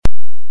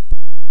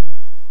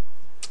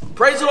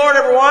Praise the Lord,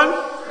 everyone.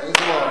 Praise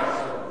the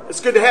Lord. It's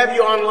good to have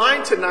you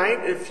online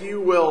tonight. If you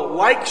will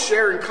like,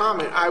 share, and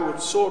comment, I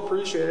would so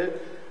appreciate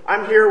it.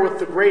 I'm here with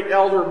the great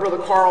elder, Brother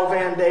Carl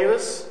Van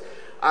Davis.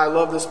 I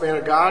love this man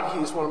of God.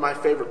 He's one of my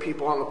favorite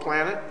people on the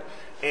planet,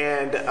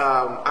 and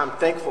I'm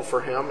thankful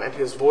for him and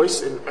his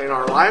voice in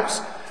our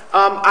lives.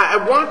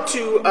 I want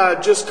to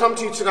just come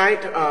to you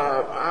tonight.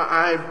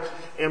 I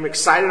am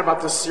excited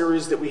about this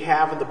series that we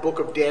have in the book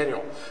of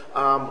Daniel.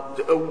 Brother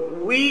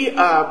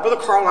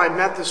Carl and I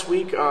met this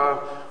week.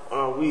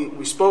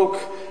 We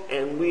spoke,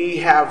 and we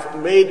have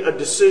made a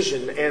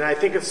decision, and I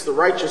think it's the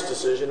righteous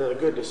decision and a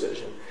good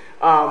decision.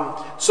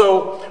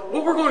 So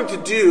what we're going to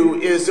do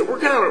is that we're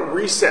going to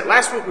reset.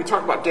 Last week we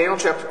talked about Daniel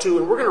chapter 2,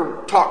 and we're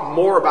going to talk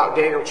more about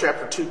Daniel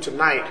chapter 2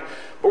 tonight.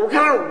 But we're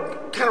going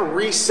to kind of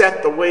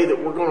reset the way that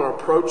we're going to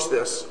approach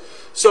this.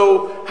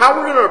 So how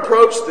we're going to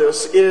approach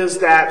this is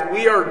that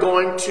we are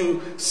going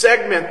to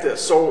segment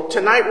this. So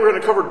tonight we're going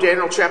to cover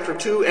Daniel chapter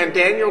 2 and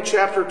Daniel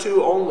chapter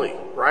 2 only,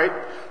 right?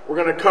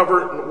 We're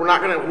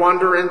not going to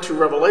wander into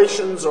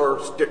Revelations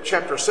or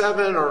chapter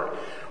 7 or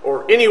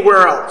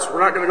anywhere else.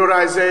 We're not going to go to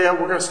Isaiah.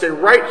 We're going to stay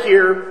right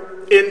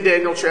here in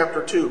Daniel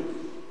chapter 2.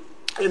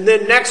 And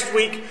then next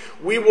week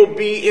we will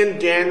be in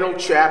Daniel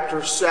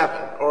chapter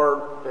 7,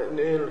 or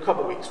in a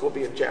couple weeks we'll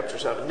be in chapter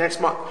 7. Next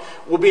month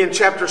we'll be in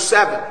chapter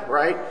 7,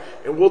 right?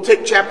 And we'll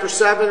take chapter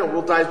 7 and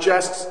we'll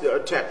digest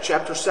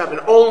chapter 7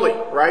 only,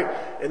 right?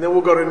 And then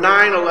we'll go to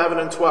 9, 11,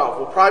 and 12.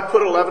 We'll probably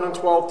put 11 and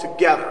 12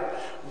 together.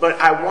 But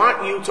I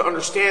want you to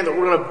understand that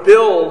we're going to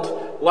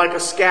build like a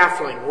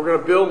scaffolding. We're going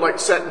to build like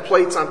setting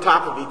plates on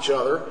top of each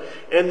other.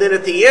 And then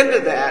at the end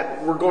of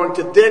that, we're going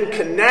to then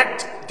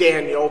connect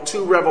Daniel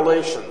to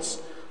Revelations.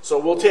 So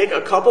we'll take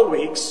a couple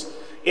weeks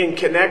in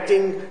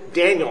connecting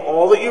Daniel,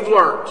 all that you've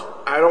learned.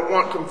 I don't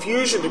want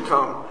confusion to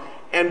come.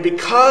 And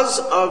because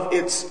of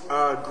its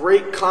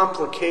great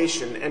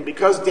complication, and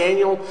because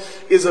Daniel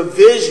is a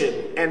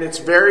vision, and it's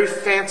very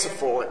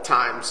fanciful at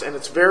times, and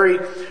it's very,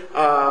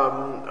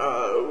 wow,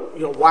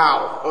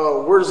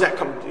 where does that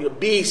come?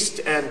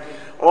 Beast, and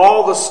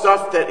all the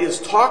stuff that is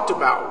talked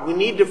about. We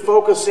need to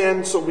focus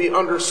in so we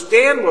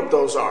understand what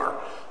those are.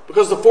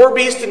 Because the four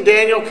beasts in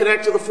Daniel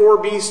connect to the four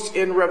beasts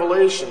in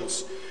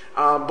Revelations.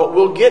 But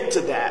we'll get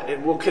to that,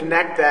 and we'll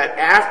connect that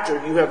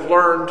after you have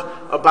learned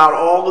about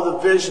all of the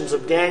visions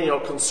of Daniel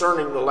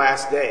concerning the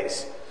last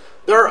days.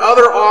 There are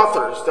other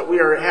authors that we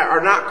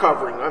are not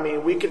covering. I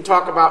mean, we can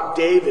talk about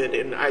David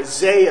and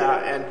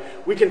Isaiah, and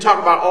we can talk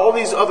about all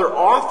these other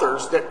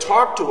authors that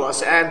talk to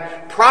us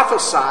and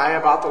prophesy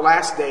about the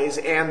last days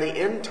and the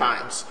end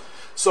times.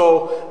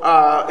 So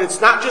it's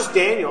not just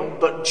Daniel,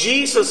 but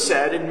Jesus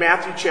said in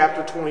Matthew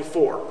chapter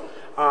 24,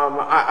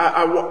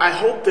 I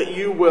hope that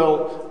you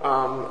will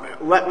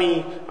let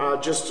me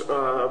just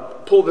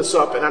pull this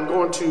up, and I'm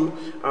going to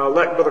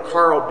let Brother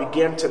Carl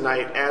begin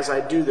tonight as I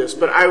do this.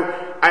 But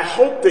I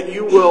hope that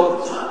you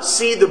will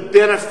see the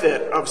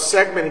benefit of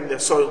segmenting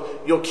this.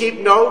 So you'll keep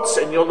notes,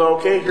 and you'll know,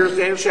 okay, here's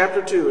Daniel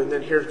chapter 2, and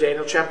then here's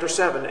Daniel chapter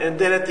 7. And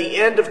then at the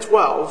end of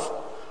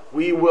 12,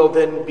 we will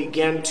then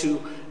begin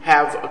to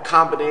have a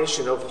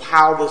combination of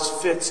how this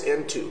fits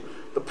into.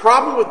 The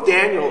problem with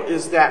Daniel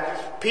is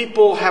that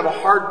people have a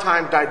hard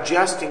time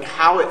digesting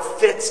how it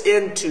fits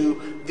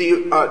into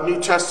the New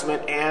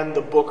Testament and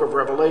the book of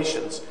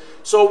Revelations.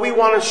 So we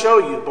want to show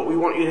you, but we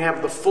want you to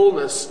have the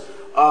fullness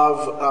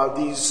of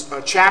these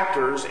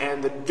chapters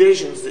and the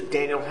visions that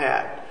Daniel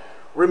had.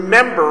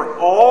 Remember,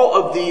 all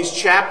of these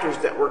chapters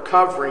that we're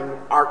covering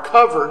are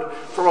covered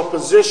from a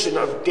position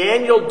of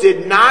Daniel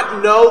did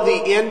not know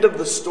the end of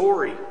the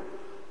story.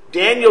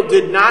 Daniel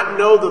did not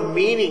know the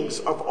meanings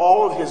of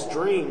all of his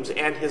dreams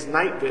and his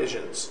night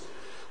visions.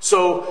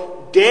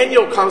 So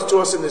Daniel comes to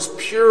us in this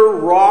pure,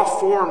 raw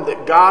form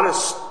that God is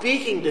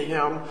speaking to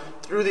him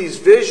through these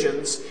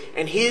visions,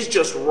 and he's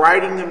just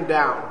writing them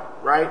down,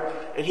 right?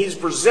 And he's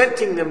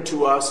presenting them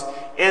to us,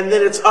 and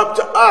then it's up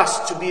to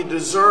us to be a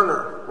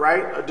discerner,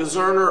 right? A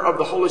discerner of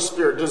the Holy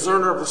Spirit,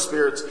 discerner of the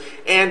spirits,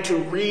 and to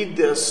read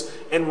this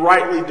and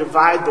rightly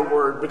divide the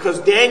word. Because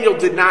Daniel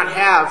did not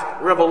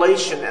have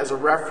Revelation as a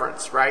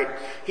reference, right?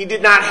 He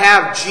did not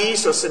have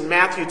Jesus in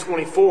Matthew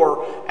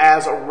 24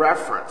 as a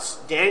reference.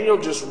 Daniel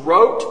just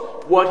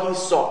wrote what he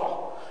saw.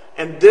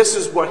 And this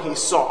is what he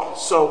saw.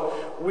 So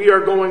we are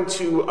going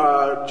to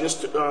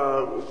just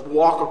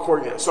walk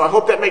according to that. So I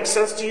hope that makes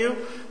sense to you,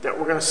 that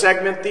we're going to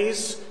segment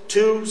these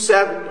 2,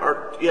 7,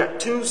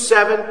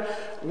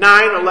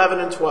 9, 11,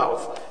 and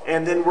 12.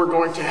 And then we're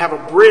going to have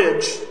a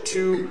bridge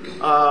to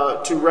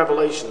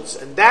Revelations.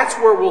 And that's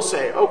where we'll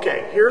say,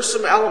 okay, here's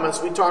some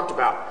elements we talked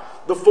about.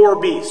 The four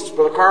beasts.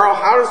 Brother Carl,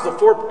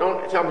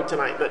 don't tell me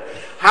tonight, but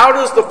how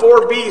does the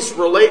four beasts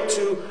relate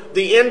to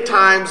the end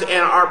times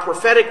and our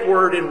prophetic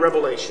word in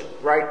Revelation,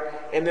 right?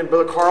 And then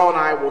Brother Carl and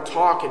I will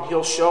talk, and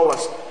he'll show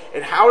us.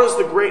 And how does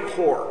the great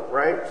whore,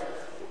 right?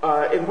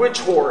 And which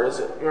whore is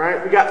it,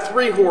 right? We got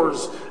 3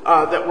 whores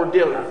that we're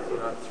dealing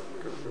with.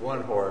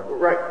 One whore.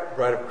 Right.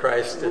 Bride of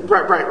Christ.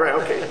 Right.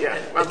 Okay, yeah.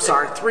 I'm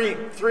sorry.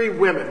 Three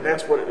women.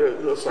 That's what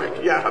it looks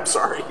like. Yeah, I'm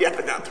sorry. Yeah,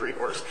 not 3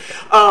 whores.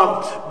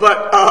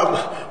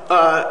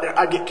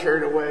 I get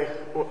carried away.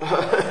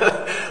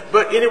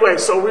 But anyway,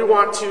 so we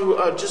want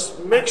to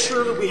just make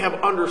sure that we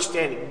have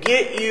understanding.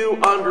 Get you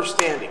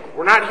understanding.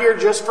 We're not here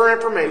just for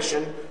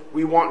information.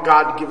 We want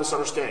God to give us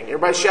understanding.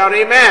 Everybody shout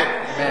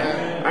amen.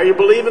 Amen. Are you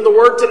believing the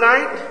word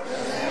tonight?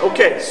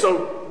 Okay,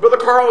 so Brother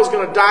Carl is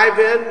going to dive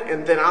in,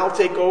 and then I'll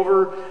take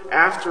over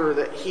after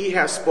that he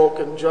has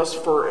spoken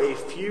just for a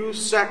few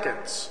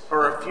seconds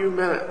or a few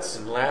minutes.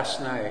 And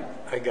last night,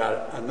 I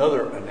got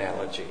another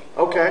analogy.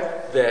 Okay.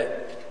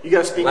 That You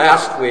got to speak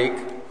last up. week,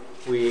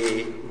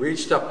 we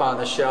reached up on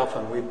the shelf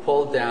and we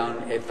pulled down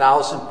a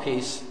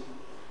 1,000-piece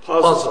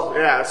puzzle.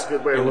 Yeah, that's a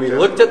good way to And look we at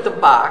looked it. at the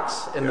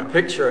box and the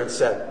picture and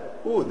said,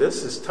 ooh,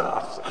 this is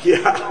tough.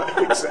 Yeah,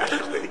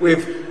 exactly.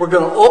 We're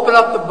going to open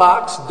up the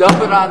box,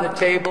 dump it on the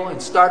table,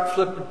 and start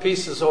flipping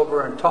pieces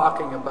over and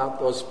talking about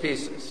those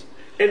pieces.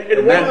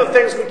 And one of the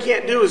things we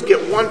can't do is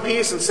get one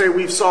piece and say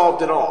we've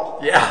solved it all.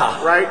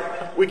 Yeah.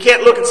 Right? We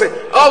can't look and say,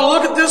 oh,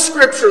 look at this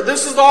scripture.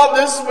 This is all,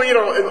 this is, you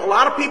know, and a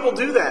lot of people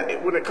do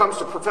that when it comes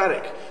to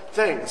prophetic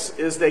things,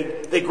 is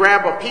they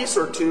grab a piece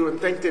or two and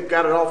think they've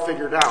got it all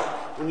figured out,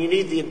 when you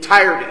need the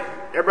entirety.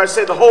 Everybody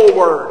say the whole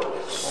word.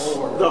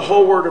 The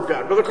whole word of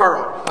God. Brother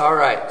Carl. All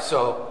right,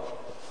 so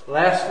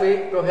last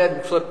week, go ahead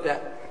and flip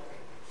that,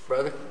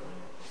 brother.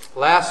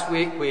 Last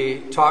week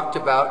we talked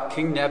about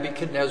King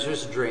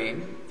Nebuchadnezzar's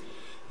dream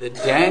that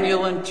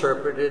Daniel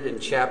interpreted in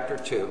chapter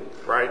 2.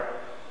 Right.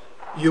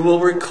 You will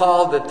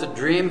recall that the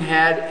dream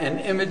had an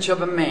image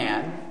of a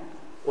man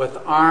with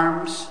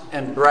arms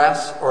and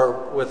breasts,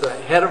 or with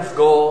a head of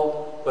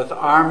gold, with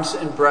arms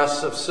and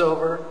breasts of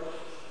silver,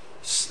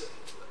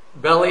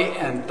 belly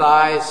and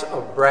thighs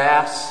of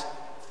brass,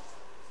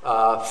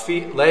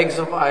 legs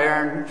of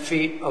iron,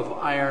 feet of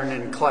iron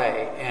and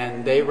clay.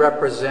 And they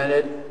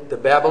represented the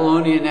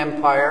Babylonian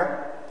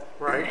Empire,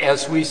 Right.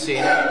 as we see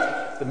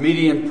it, the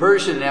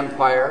Median-Persian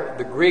Empire,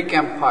 the Greek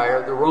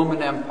Empire, the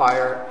Roman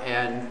Empire,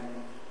 and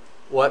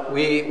what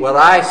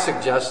I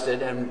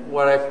suggested, and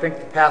what I think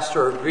the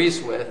pastor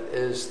agrees with,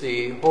 is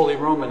the Holy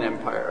Roman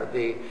Empire,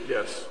 the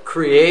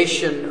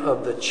creation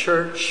of the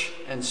church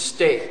and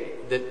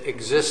state that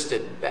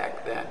existed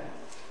back then.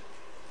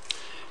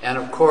 And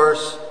of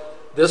course,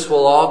 this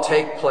will all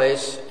take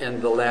place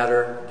in the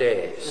latter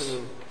days,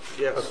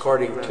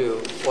 according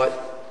to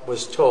what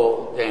was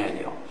told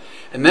Daniel.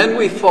 And then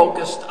we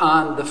focused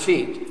on the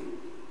feet.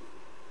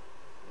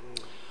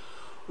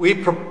 We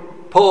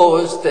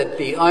proposed that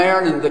the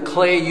iron and the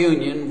clay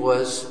union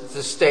was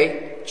the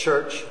state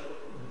church,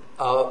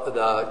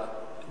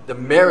 the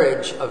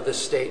marriage of the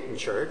state and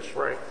church.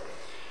 Right.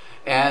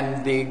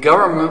 And the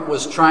government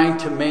was trying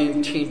to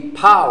maintain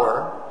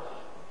power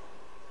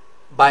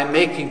by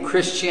making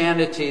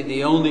Christianity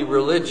the only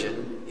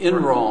religion in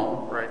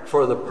Rome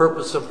for the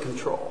purpose of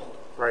control.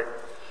 Right.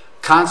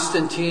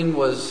 Constantine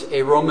was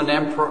a Roman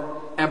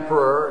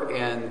emperor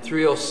in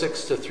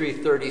 306 to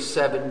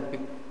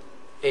 337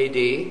 AD,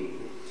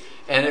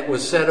 and it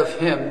was said of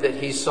him that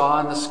he saw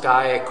in the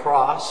sky a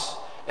cross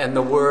and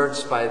the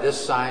words, "By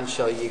this sign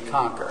shall ye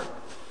conquer."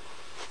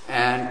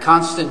 And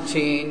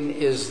Constantine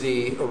is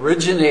the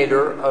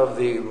originator of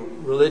the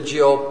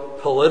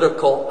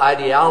religio-political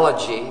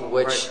ideology,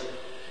 which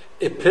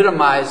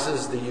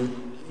epitomizes the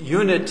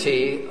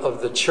unity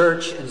of the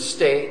church and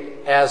state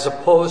as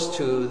opposed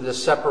to the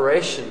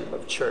separation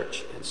of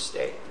church and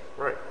state.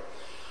 Right.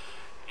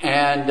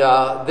 And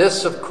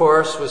this, of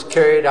course, was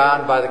carried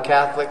on by the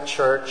Catholic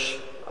Church,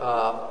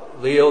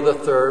 Leo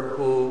III,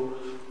 who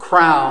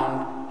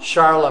crowned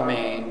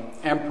Charlemagne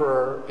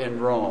emperor in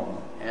Rome.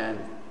 And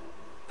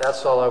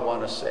that's all I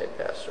want to say,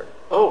 Pastor.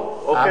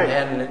 Oh, okay. I'm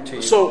handing it to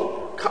you.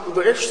 So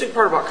the interesting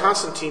part about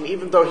Constantine,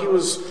 even though he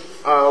was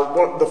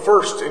the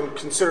first and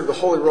considered the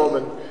Holy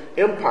Roman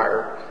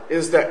Empire,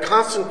 is that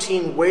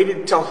Constantine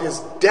waited till his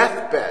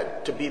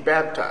deathbed to be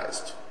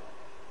baptized.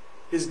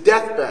 His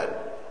deathbed,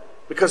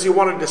 because he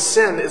wanted to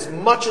sin as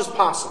much as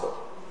possible.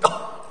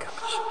 Oh,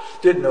 gosh.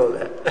 Didn't know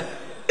that.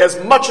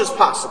 As much as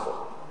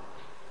possible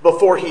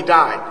before he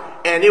died.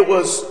 And it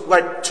was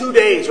like 2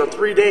 days or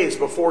 3 days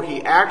before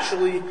he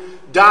actually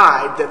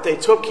died that they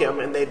took him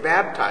and they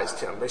baptized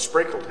him. They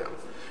sprinkled him,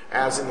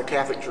 as in the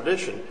Catholic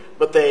tradition.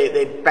 But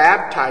they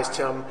baptized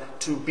him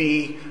to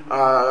be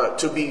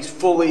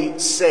fully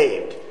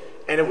saved.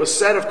 And it was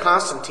said of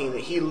Constantine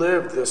that he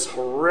lived this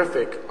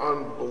horrific,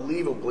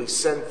 unbelievably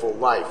sinful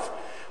life.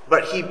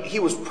 But he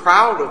was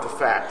proud of the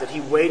fact that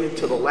he waited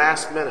till the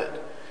last minute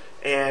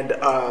and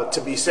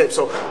to be saved.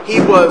 So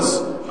he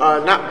was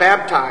not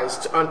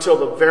baptized until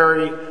the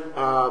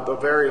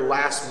very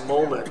last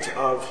moment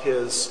of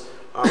his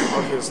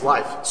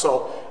life.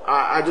 So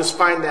I just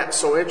find that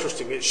so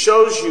interesting. It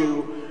shows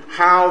you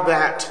how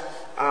that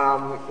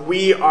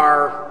we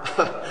are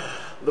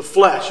the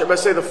flesh.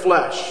 Everybody say the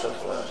flesh. The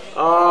flesh.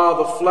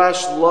 The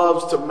flesh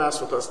loves to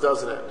mess with us,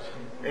 doesn't it?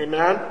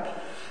 Amen?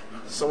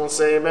 Someone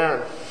say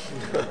amen.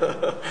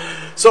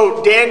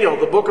 So Daniel,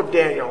 the book of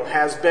Daniel,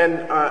 has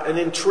been an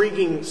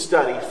intriguing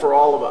study for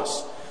all of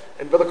us.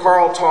 And Brother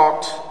Carl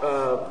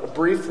talked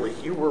briefly.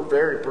 You were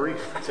very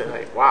brief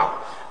tonight.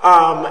 Wow.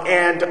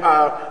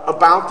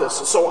 About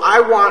this. So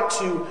I want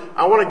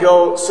to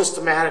go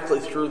systematically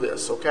through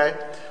this. Okay.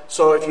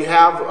 So if you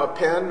have a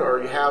pen or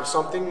you have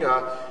something,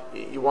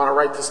 you want to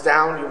write this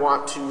down. You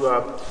want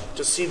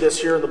to see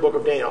this here in the book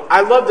of Daniel.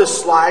 I love this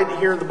slide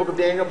here in the book of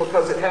Daniel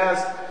because it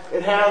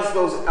has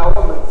those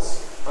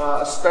elements,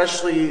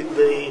 especially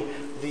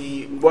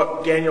the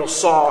what Daniel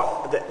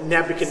saw that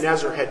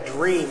Nebuchadnezzar had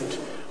dreamed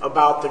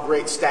about, the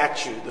great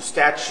statue, the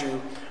statue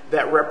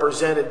that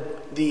represented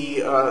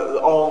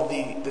all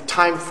the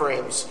time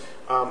frames,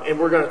 and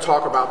we're going to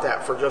talk about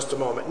that for just a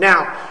moment.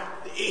 Now,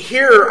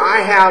 here I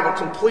have a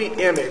complete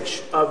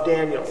image of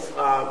Daniel,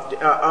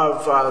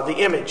 of the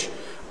image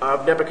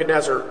of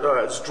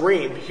Nebuchadnezzar's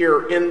dream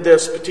here in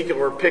this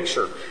particular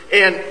picture.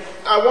 And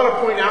I want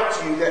to point out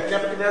to you that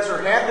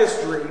Nebuchadnezzar had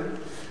this dream,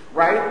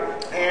 right?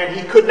 And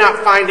he could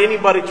not find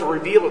anybody to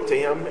reveal it to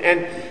him.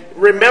 And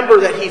remember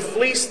that he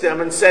fleeced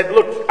them and said,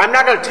 look, I'm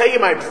not going to tell you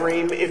my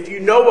dream. If you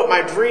know what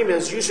my dream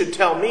is, you should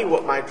tell me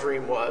what my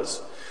dream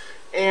was.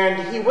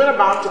 And he went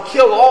about to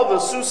kill all the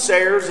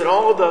soothsayers and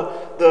all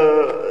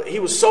he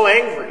was so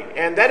angry.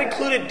 And that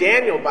included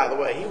Daniel, by the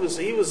way. He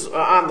was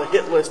on the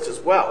hit list as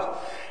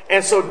well.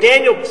 And so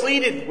Daniel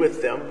pleaded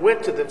with them,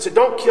 went to them, said,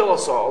 don't kill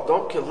us all.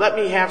 Let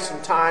me have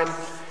some time.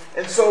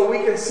 And so we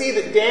can see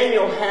that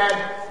Daniel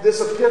had this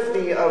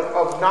epiphany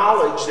of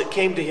knowledge that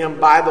came to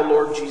him by the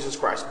Lord Jesus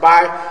Christ,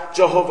 by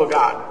Jehovah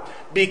God,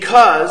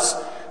 because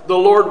the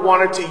Lord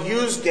wanted to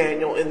use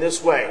Daniel in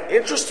this way.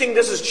 Interesting,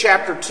 this is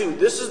chapter 2.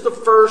 This is the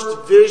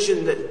first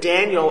vision that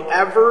Daniel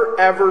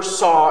ever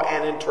saw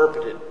and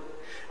interpreted.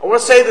 I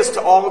want to say this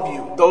to all of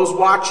you, those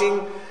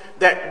watching,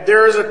 that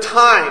there is a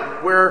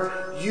time where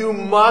you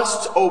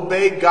must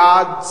obey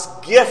God's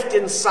gift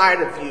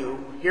inside of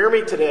you, hear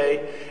me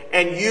today,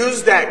 and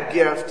use that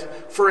gift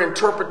for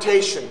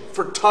interpretation,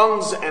 for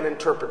tongues and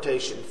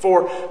interpretation,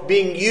 for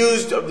being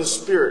used of the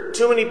Spirit.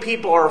 Too many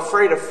people are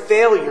afraid of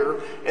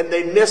failure and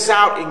they miss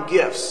out in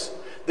gifts.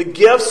 The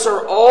gifts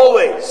are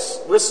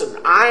always,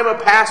 listen, I am a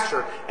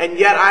pastor, and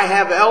yet I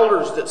have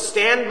elders that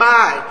stand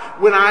by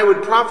when I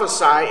would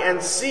prophesy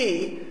and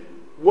see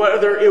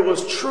whether it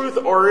was truth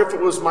or if it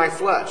was my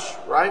flesh,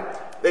 right?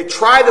 They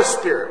try the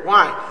Spirit.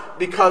 Why?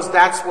 Because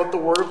that's what the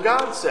Word of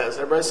God says.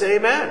 Everybody say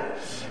amen.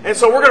 And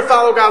so we're going to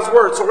follow God's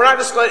Word. So we're not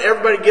just letting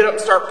everybody get up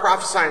and start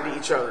prophesying to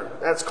each other.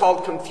 That's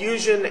called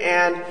confusion,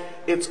 and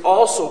it's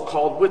also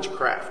called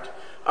witchcraft.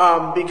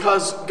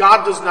 Because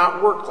God does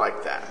not work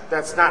like that.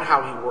 That's not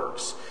how He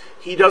works.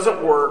 He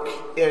doesn't work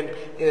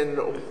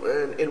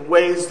in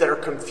ways that are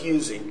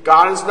confusing.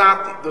 God is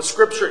not, the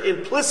Scripture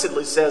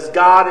implicitly says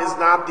God is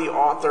not the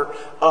author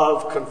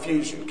of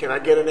confusion. Can I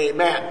get an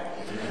amen?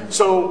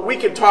 So we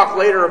can talk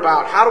later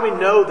about how do we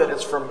know that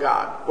it's from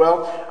God.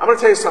 Well, I'm going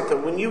to tell you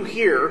something. When you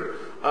hear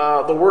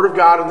the Word of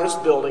God in this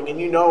building, and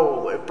you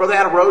know if Brother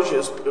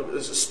Aderoja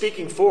is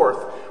speaking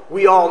forth,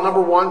 we all,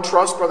 number one,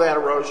 trust Brother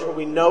Aderoja.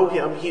 We know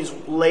him. He's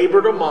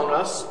labored among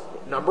us,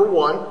 number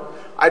one.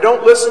 I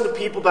don't listen to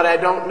people that I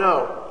don't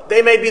know.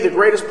 They may be the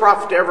greatest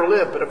prophet to ever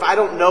live, but if I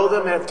don't know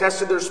them and have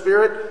tested their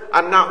spirit,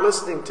 I'm not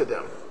listening to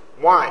them.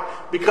 Why?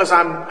 Because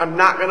I'm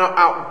not going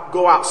to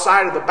go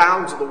outside of the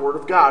bounds of the Word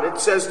of God.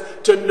 It says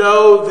to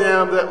know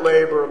them that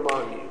labor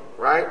among you,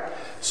 right?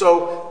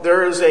 So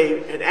there is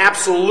an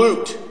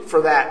absolute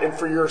for that and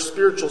for your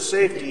spiritual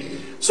safety.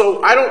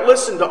 So I don't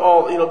listen to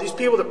all, these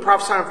people that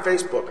prophesy on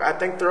Facebook. I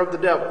think they're of the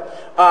devil.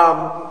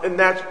 And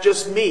that's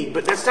just me.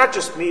 But that's not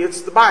just me.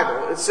 It's the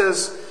Bible. It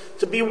says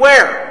to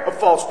beware of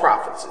false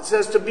prophets. It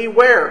says to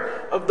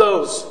beware of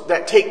those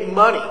that take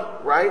money,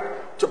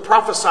 right, to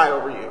prophesy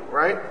over you,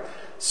 right?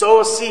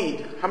 Sow a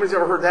seed. How many's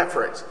ever heard that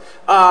phrase?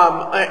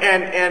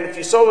 And if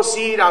you sow a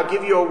seed, I'll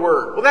give you a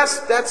word. Well,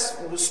 that's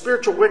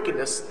spiritual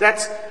wickedness.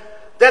 That's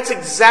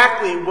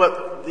exactly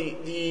what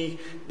the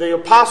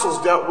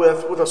apostles dealt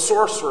with a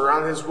sorcerer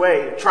on his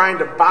way, trying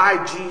to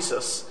buy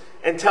Jesus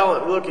and tell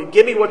him, look,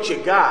 give me what you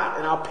got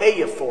and I'll pay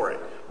you for it,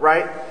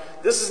 right?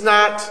 This is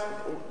not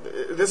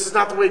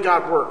the way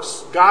God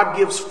works. God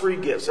gives free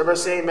gifts. Everybody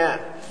say amen.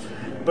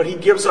 But He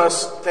gives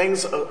us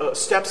things,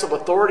 steps of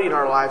authority in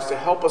our lives to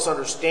help us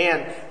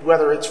understand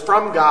whether it's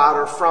from God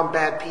or from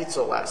bad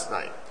pizza last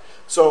night.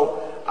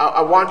 So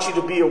I want you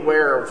to be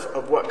aware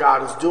of what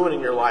God is doing in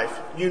your life.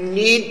 You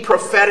need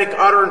prophetic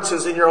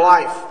utterances in your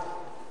life.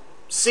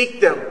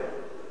 Seek them.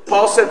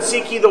 Paul said,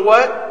 seek ye the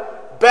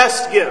what?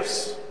 Best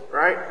gifts,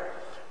 right?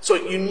 So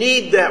you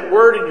need that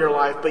word in your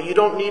life, but you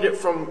don't need it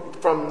from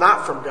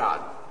not from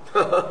God.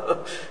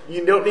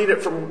 You don't need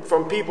it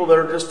from people that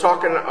are just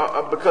talking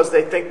because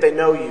they think they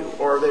know you,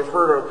 or they've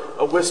heard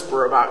a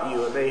whisper about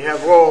you and they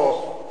have,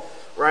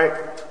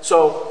 right?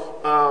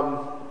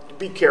 So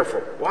be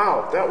careful.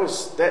 Wow,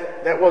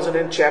 that wasn't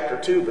in chapter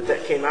 2, but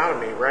that came out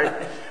of me, right?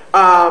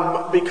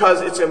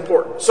 Because it's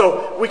important.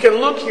 So we can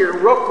look here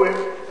real quick.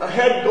 A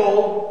head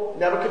goal,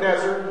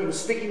 Nebuchadnezzar. He was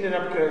speaking to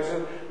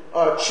Nebuchadnezzar.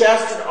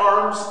 chest and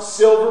arms,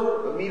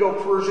 silver, the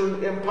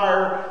Medo-Persian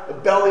Empire, the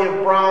belly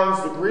of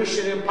bronze, the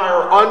Grecian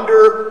Empire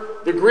under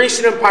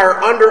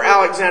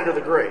Alexander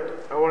the Great.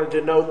 I wanted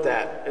to note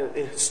that.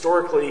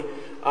 Historically,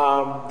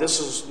 this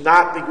is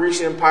not the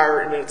Grecian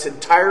Empire in its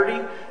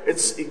entirety.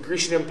 It's the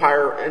Grecian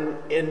Empire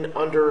in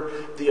under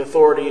the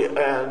authority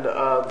and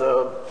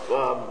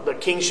the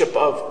kingship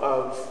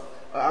of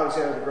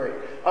Alexander the Great.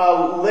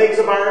 Legs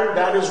of iron,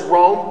 that is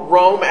Rome.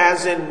 Rome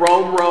as in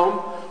Rome.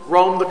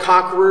 Rome, the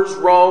conquerors,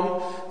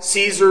 Rome,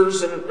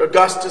 Caesars and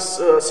Augustus,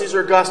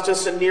 Caesar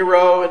Augustus and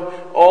Nero and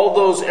all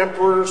those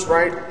emperors,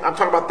 right? I'm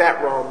talking about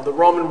that Rome, the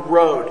Roman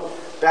road.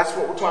 That's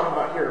what we're talking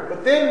about here.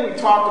 But then we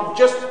talked,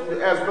 just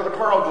as Brother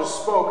Carl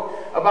just spoke,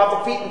 about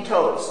the feet and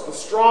toes, the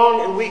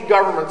strong and weak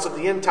governments of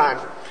the end time.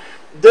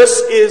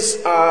 This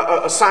is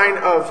a sign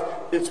of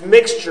its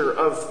mixture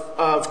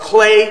of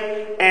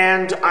clay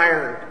and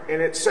iron.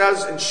 And it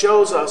says and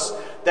shows us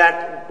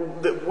that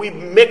we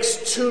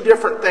mix two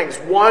different things.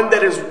 One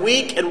that is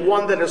weak and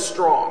one that is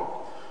strong.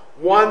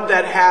 One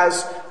that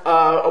has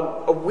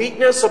a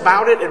weakness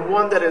about it and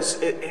one that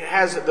it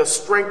has the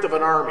strength of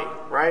an army,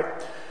 right?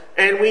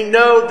 And we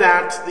know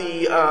that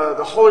the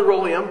Holy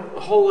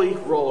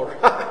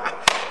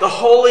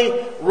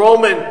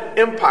Roman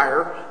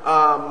Empire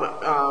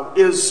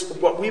is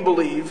what we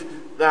believe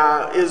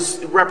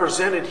is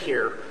represented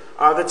here.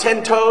 The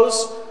 10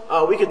 toes.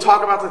 We could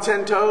talk about the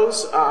 10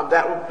 toes.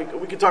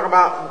 We could talk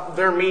about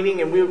their meaning,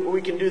 and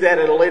we can do that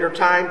at a later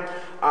time.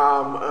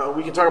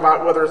 We can talk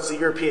about whether it's the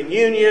European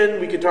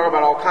Union. We can talk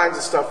about all kinds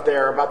of stuff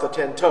there about the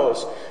 10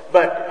 toes.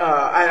 But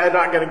I'm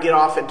not going to get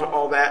off into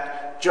all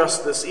that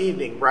just this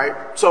evening,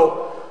 right?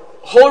 So,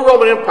 Holy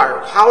Roman Empire.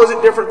 How is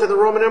it different than the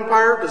Roman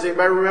Empire? Does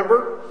anybody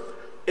remember?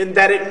 In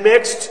that it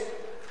mixed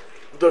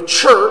the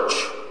church,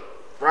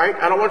 right?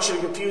 I don't want you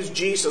to confuse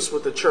Jesus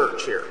with the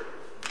church here,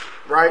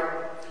 right?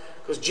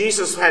 Because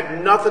Jesus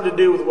had nothing to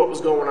do with what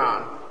was going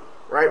on,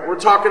 right? We're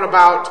talking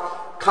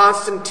about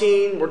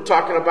Constantine. We're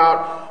talking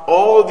about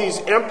all of these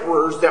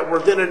emperors that were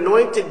then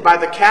anointed by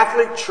the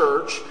Catholic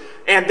Church,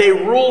 and they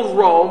ruled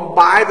Rome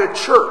by the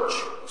church.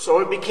 So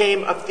it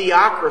became a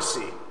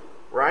theocracy,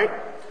 right?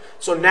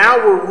 So now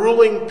we're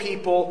ruling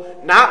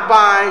people not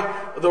by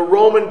the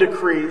Roman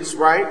decrees,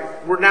 right?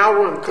 We're now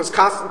ruling because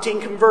Constantine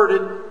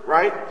converted,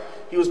 right?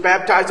 He was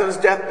baptized on his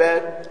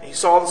deathbed. He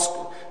saw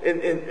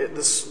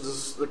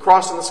the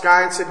cross in the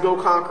sky and said, "Go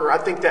conquer." I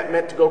think that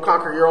meant to go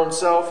conquer your own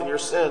self and your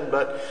sin.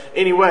 But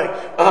anyway,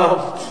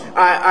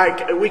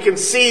 we can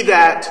see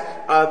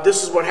that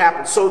this is what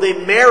happened. So they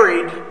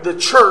married the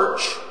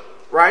church,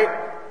 right?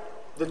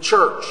 The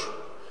church.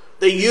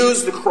 They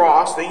used the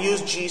cross. They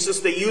used Jesus.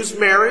 They used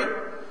Mary.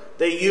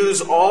 They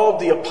used all of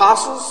the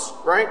apostles,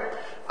 right?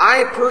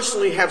 I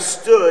personally have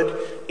stood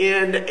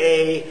in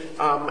a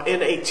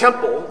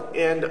temple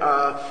in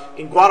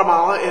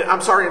Guatemala.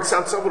 In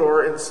San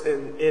Salvador,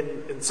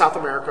 in South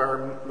America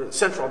or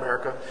Central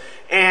America,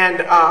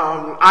 and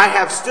I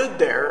have stood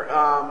there.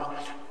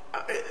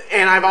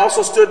 And I've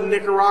also stood in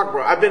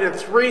Nicaragua. I've been in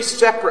 3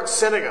 separate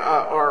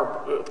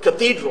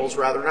cathedrals,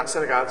 not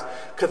synagogues,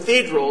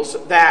 cathedrals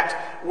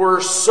that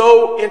were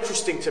so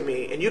interesting to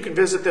me. And you can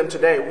visit them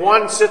today.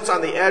 One sits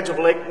on the edge of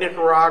Lake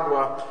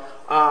Nicaragua.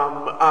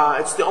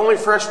 It's the only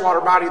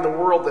freshwater body in the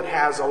world that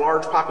has a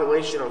large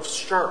population of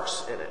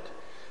sharks in it.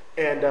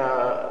 And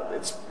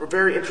it's a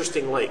very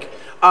interesting lake.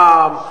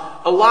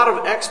 A lot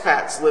of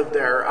expats live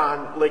there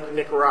on Lake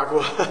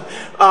Nicaragua.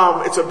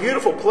 It's a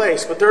beautiful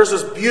place, but there's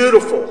this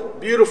beautiful,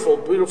 beautiful,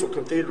 beautiful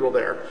cathedral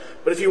there.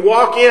 But if you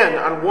walk in,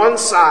 on one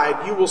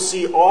side, you will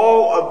see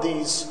all of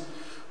these.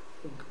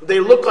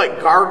 They look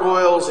like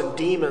gargoyles and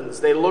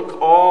demons.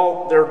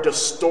 They're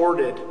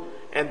distorted,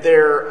 and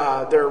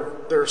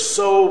they're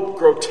so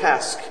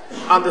grotesque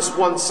on this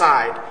one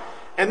side.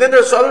 And then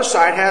this other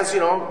side has,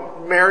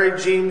 Mary,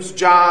 James,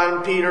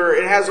 John, Peter.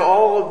 It has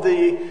all of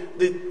the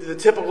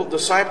typical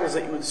disciples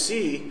that you would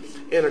see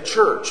in a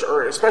church,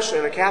 or especially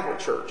in a Catholic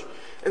church.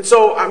 And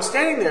so I'm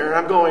standing there and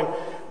I'm going,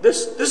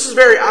 this is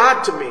very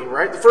odd to me,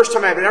 right? The first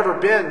time I've ever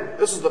been,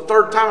 this is the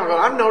 3rd time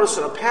I'm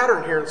noticing a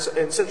pattern here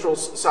in Central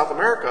South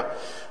America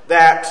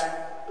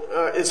that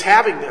is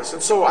having this.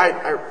 And so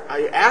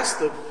I asked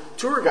the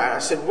tour guide, I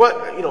said, who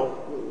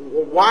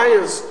are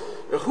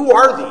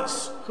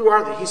these? Who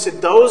are they? He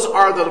said, those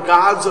are the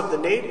gods of the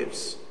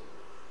natives.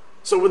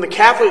 So when the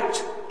Catholic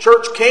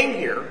Church came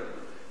here,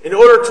 in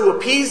order to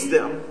appease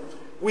them,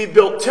 we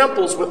built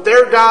temples with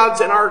their gods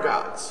and our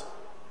gods.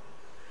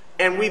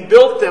 And we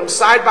built them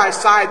side by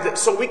side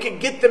so we could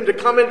get them to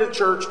come into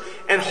church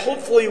and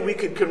hopefully we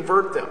could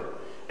convert them.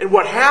 And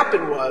what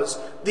happened was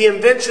the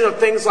invention of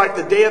things like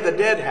the Day of the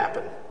Dead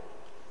happened,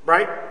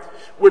 right?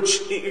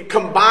 Which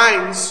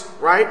combines,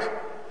 right,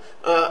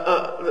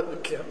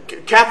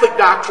 Catholic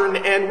doctrine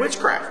and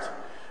witchcraft.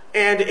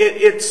 And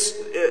it's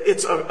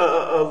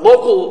a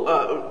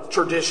local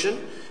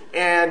tradition,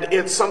 and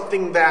it's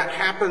something that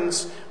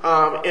happens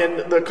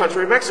in the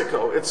country of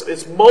Mexico.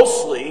 It's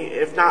mostly,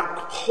 if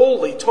not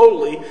wholly,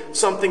 totally,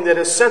 something that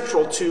is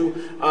central to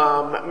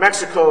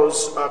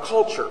Mexico's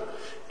culture.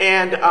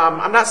 And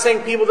I'm not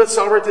saying people that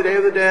celebrate the Day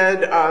of the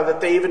Dead,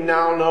 that they even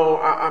now know,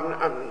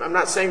 I'm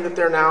not saying that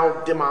they're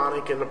now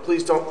demonic, and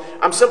please don't.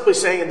 I'm simply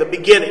saying in the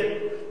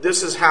beginning,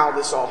 this is how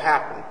this all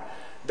happened.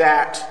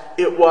 That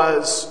it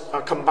was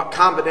a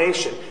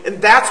combination.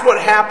 And that's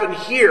what happened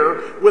here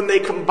when they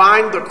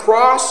combined the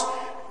cross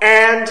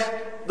and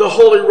the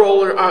Holy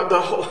Roller,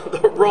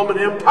 the Roman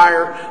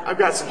Empire. I've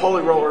got some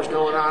Holy Rollers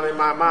going on in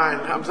my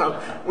mind.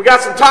 We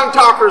got some tongue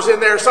talkers in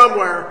there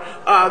somewhere.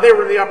 They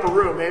were in the upper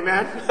room,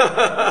 amen?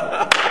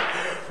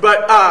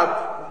 But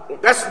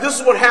this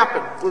is what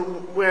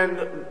happened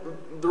when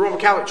the Roman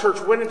Catholic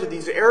Church went into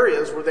these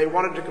areas where they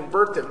wanted to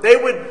convert them. They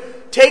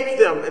would take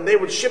them and they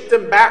would ship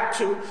them back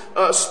to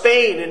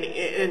Spain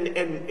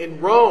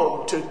and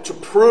Rome to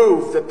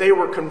prove that they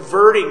were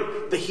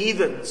converting the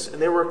heathens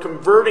and they were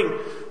converting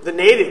the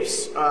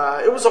natives.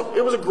 It was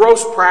a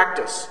gross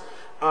practice,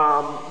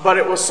 but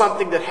it was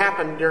something that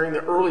happened during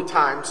the early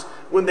times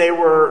when they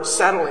were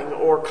settling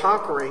or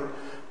conquering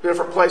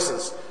different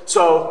places.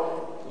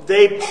 So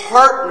they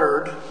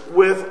partnered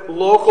with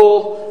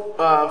local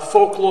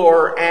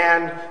folklore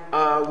and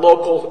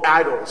local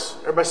idols.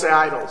 Everybody say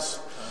idols.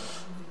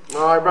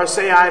 Oh, everybody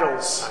say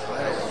idols.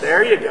 Idols.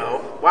 There you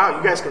go. Wow,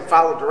 you guys can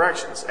follow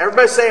directions.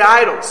 Everybody say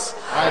idols.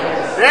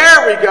 Idols.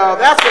 There we go.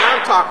 That's what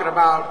I'm talking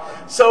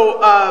about.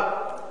 So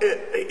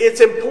it's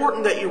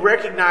important that you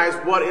recognize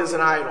what is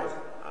an idol.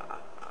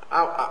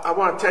 I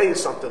want to tell you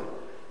something.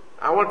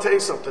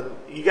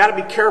 You got to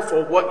be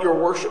careful what you're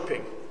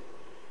worshiping.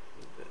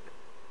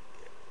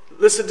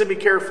 Listen to me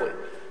carefully.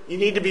 You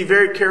need to be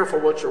very careful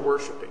what you're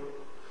worshiping.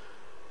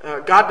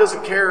 God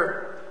doesn't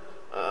care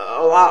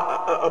a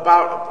lot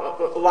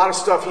about a lot of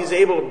stuff He's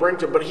able to bring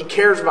to, but He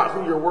cares about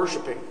who you're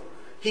worshiping.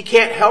 He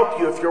can't help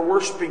you if you're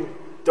worshiping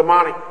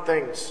demonic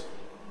things,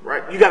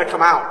 right? You got to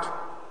come out.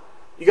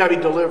 You got to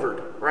be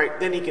delivered, right?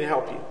 Then He can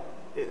help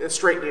you and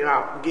straighten you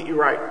out and get you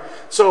right.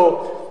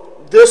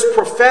 So this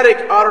prophetic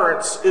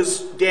utterance is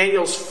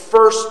Daniel's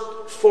first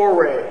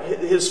foray,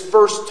 his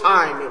first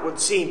time, it would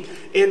seem,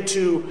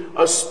 into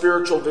a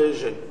spiritual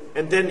vision.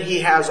 And then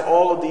he has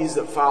all of these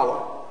that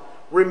follow.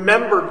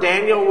 Remember,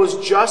 Daniel was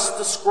just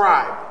the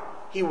scribe.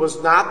 He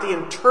was not the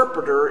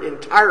interpreter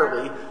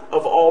entirely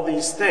of all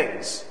these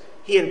things.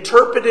 He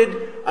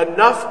interpreted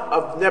enough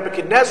of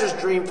Nebuchadnezzar's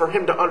dream for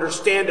him to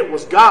understand it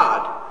was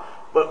God,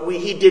 but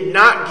he did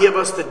not give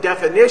us the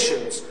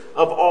definitions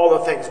of all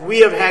the things. We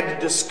have had to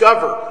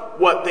discover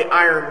what the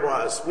iron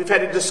was. We've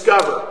had to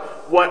discover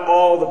what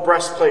all the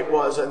breastplate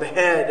was and the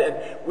head,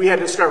 and we had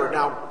to discover.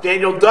 Now,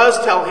 Daniel does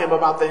tell him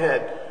about the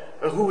head,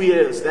 who he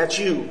is. That's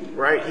you,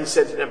 right? He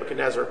said to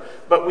Nebuchadnezzar.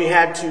 But we've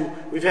had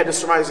to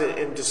surmise it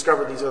and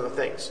discover these other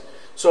things.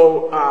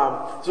 So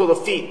the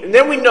feet. And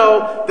then we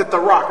know that the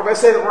rock. If I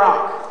say the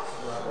rock,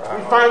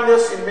 we find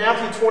this in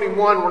Matthew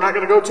 21. We're not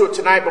going to go to it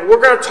tonight, but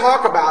we're going to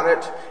talk about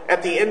it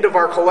at the end of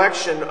our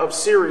collection of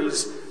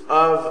series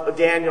of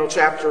Daniel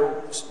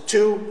chapter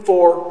 2,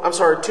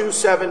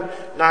 7,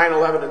 9,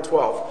 11, and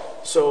 12.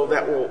 So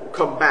that will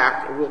come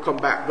back, and we'll come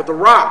back. But the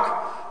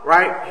rock,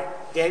 right?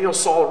 Daniel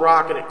saw a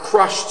rock, and it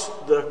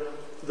crushed the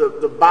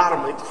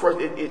bottom.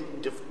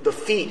 The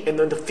feet, and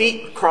then the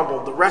feet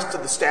crumbled. The rest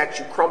of the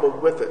statue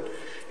crumbled with it.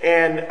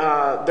 And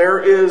there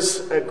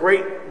is a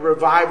great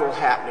revival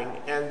happening,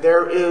 and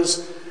there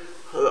is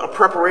a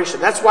preparation.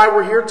 That's why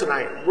we're here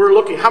tonight. We're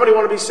looking. How many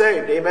want to be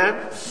saved?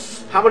 Amen?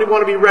 How many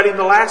want to be ready in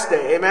the last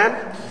day?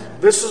 Amen?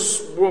 This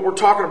is what we're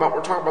talking about.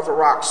 We're talking about the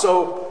rock.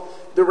 So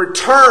the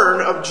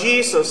return of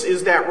Jesus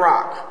is that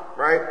rock,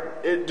 right?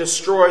 It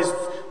destroys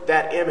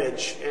that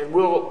image, and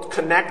we'll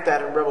connect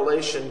that in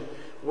Revelation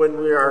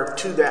when we are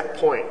to that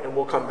point, and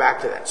we'll come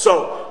back to that.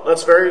 So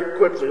let's very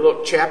quickly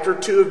look. Chapter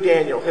 2 of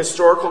Daniel,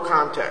 historical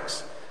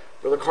context.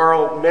 Brother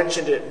Carl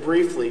mentioned it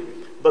briefly,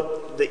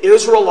 but the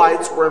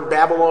Israelites were in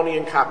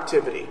Babylonian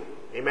captivity.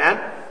 Amen?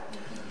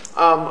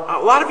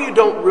 A lot of you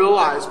don't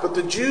realize, but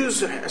the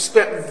Jews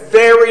spent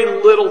very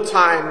little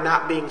time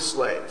not being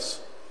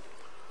slaves.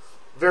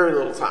 Very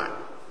little time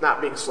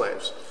not being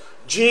slaves.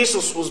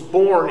 Jesus was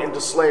born into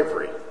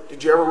slavery.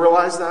 Did you ever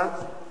realize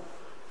that?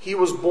 He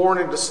was born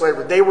into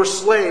slavery. They were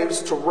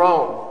slaves to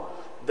Rome.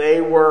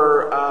 They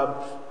were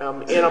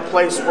in a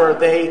place where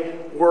they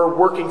were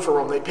working for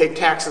Rome. They paid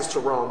taxes to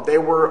Rome. They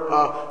were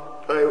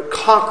a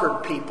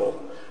conquered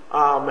people.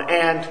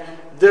 And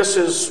this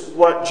is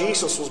what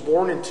Jesus was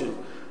born into.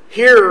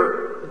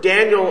 Here,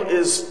 Daniel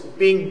is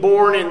being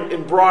born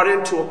and brought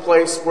into a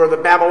place where the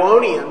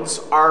Babylonians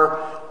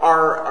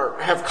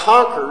have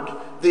conquered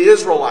the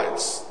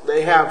Israelites.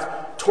 They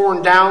have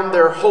torn down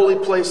their holy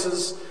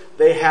places.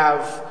 They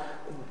have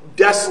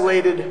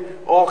desolated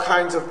all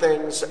kinds of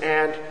things,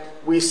 and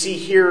we see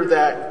here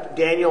that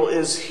Daniel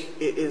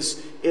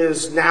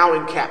is now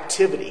in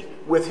captivity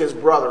with his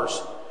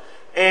brothers.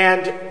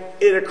 And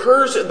it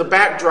occurs in the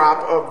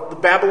backdrop of the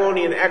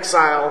Babylonian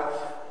exile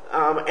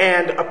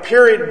and a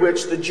period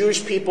which the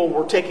Jewish people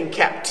were taken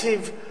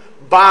captive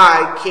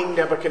by King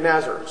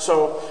Nebuchadnezzar.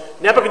 So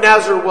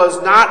Nebuchadnezzar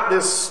was not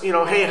this,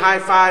 hey, high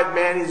five,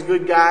 man, he's a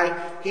good guy.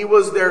 He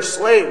was their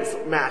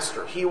slave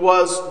master. He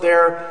was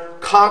their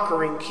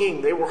conquering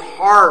king. They were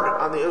hard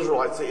on the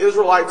Israelites. The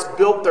Israelites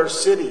built their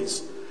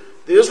cities.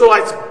 The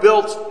Israelites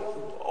built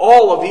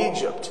all of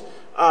Egypt.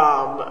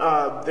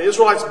 The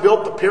Israelites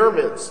built the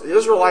pyramids. The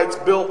Israelites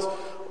built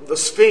the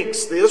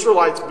Sphinx. The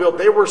Israelites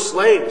they were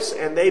slaves,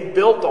 and they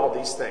built all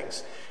these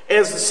things.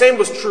 As the same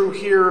was true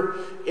here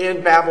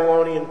in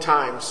Babylonian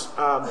times.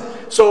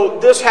 So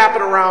this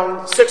happened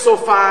around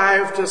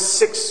 605 to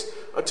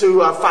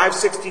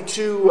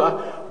 562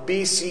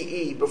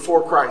 BCE,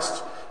 before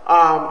Christ.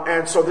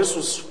 And so this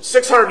was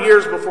 600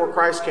 years before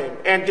Christ came.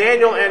 And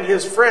Daniel and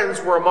his friends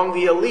were among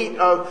the elite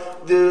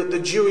of the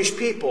Jewish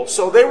people.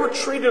 So they were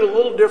treated a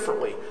little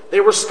differently. They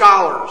were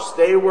scholars.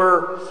 They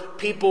were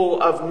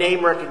people of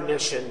name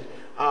recognition.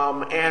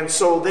 And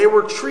so they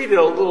were treated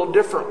a little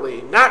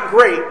differently. Not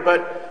great,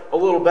 but a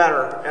little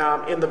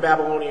better in the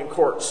Babylonian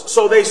courts.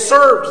 So they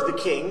served the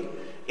king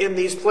in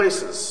these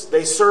places.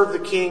 They served the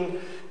king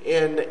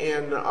in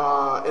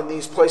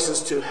these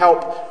places to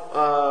help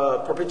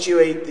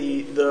perpetuate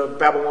the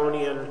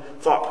Babylonian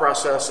thought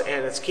process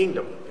and its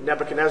kingdom,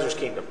 Nebuchadnezzar's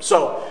kingdom.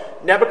 So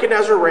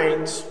Nebuchadnezzar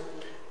reigns,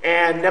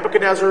 and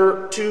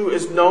Nebuchadnezzar too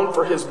is known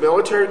for his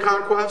military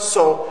conquests.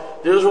 So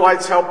the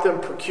Israelites helped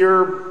them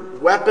procure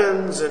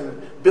weapons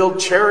and build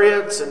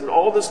chariots and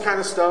all this kind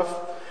of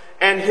stuff.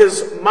 And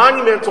his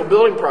monumental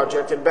building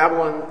project in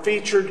Babylon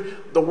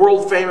featured the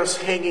world-famous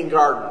Hanging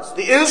Gardens.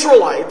 The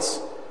Israelites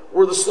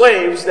were the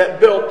slaves that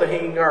built the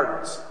Hanging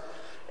Gardens.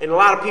 And a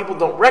lot of people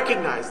don't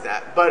recognize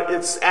that, but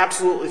it's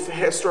absolutely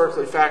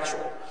historically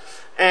factual.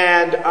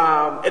 And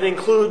it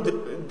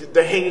included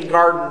the Hanging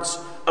Gardens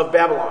of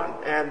Babylon.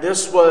 And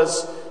this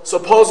was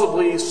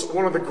supposedly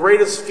one of the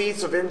greatest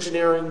feats of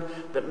engineering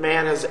that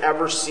man has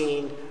ever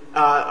seen,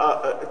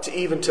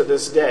 even to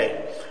this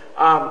day.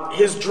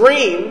 His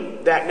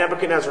dream that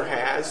Nebuchadnezzar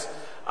has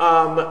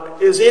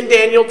is in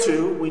Daniel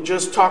 2. We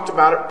just talked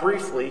about it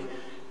briefly.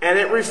 And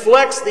it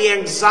reflects the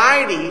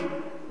anxiety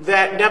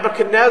that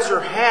Nebuchadnezzar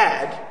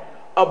had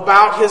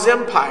about his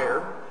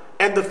empire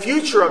and the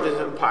future of his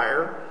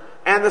empire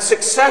and the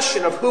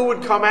succession of who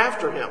would come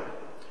after him.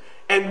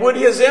 And would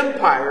his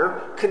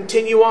empire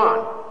continue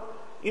on?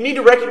 You need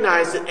to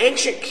recognize that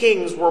ancient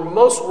kings were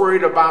most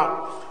worried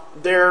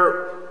about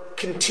their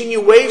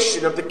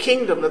continuation of the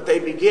kingdom that they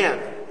began.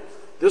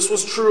 This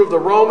was true of the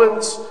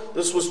Romans.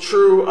 This was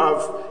true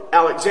of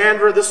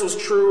Alexandria. This was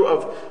true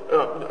of,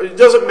 it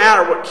doesn't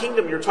matter what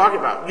kingdom you're talking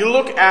about. You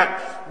look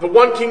at the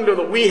one kingdom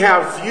that we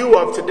have view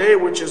of today,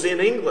 which is in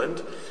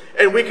England,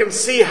 and we can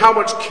see how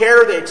much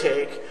care they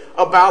take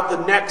about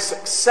the next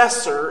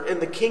successor in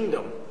the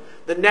kingdom,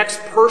 the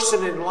next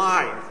person in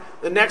line,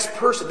 the next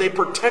person. They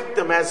protect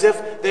them as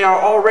if they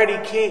are already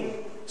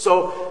king.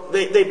 So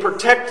they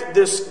protect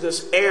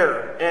this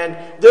heir. And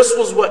this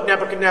was what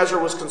Nebuchadnezzar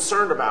was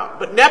concerned about.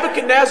 But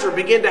Nebuchadnezzar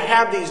began to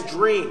have these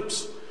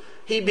dreams.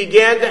 He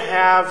began to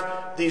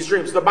have these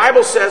dreams. The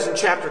Bible says in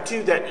chapter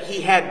 2 that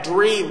he had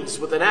dreams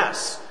with an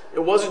S.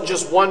 It wasn't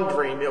just one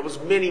dream. It was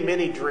many,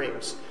 many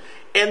dreams.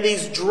 And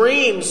these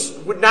dreams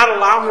would not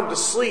allow him to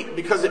sleep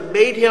because it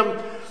made him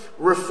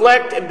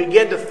reflect and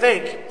begin to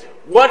think,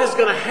 what is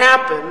going to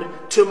happen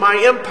to my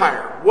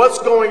empire? What's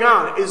going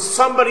on? Is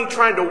somebody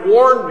trying to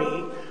warn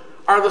me?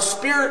 Are the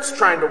spirits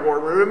trying to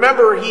warn me?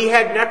 Remember, he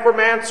had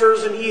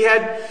necromancers and he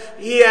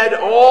had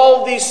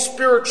all these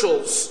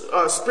spiritualists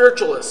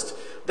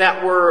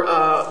that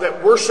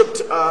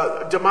worshipped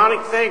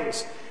demonic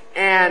things,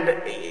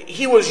 and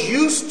he was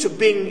used to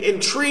being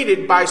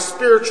entreated by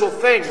spiritual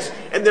things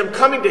and them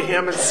coming to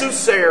him and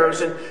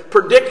soothsayers and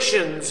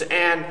predictions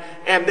and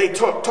they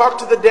talked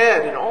to the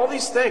dead and all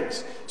these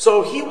things.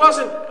 So he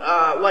wasn't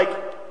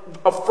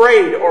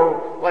afraid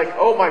or like,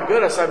 oh my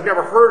goodness, I've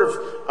never heard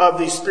of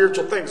these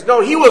spiritual things. No,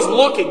 he was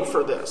looking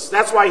for this.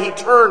 That's why he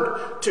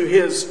turned to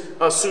his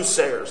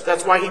soothsayers.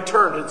 That's why he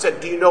turned and said,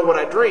 do you know what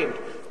I dreamed?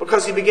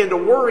 Because he began to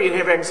worry and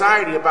have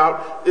anxiety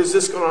about, is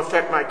this going to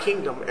affect my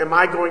kingdom? Am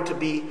I going to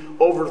be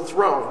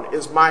overthrown?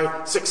 Is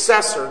my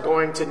successor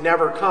going to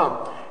never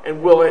come?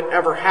 And will it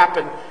ever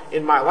happen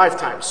in my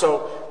lifetime?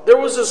 So there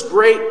was this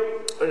great,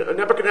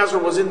 Nebuchadnezzar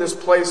was in this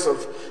place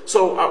of,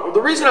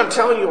 the reason I'm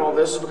telling you all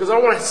this is because I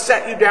want to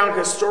set you down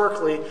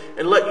historically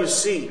and let you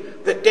see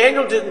that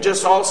Daniel didn't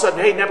just all of a sudden,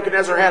 hey,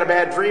 Nebuchadnezzar had a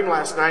bad dream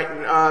last night,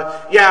 and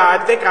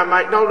I think I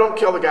might, no, don't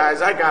kill the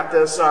guys, I got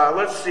this,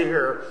 let's see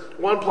here,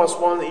 1 +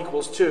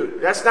 1 = 2.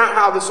 That's not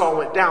how this all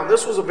went down.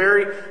 This was a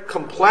very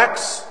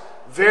complex,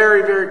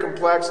 very, very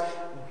complex.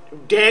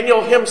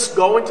 Daniel, him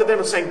going to them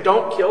and saying,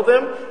 don't kill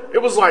them,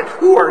 it was like,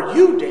 who are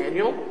you,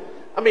 Daniel?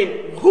 I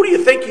mean, who do you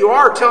think you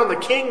are telling the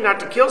king not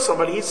to kill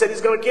somebody he said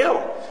he's going to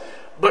kill?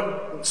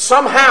 But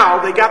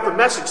somehow they got the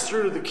message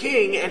through to the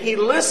king, and he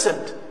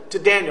listened to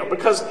Daniel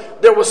because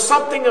there was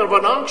something of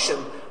an unction.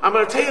 I'm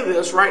going to tell you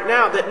this right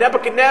now, that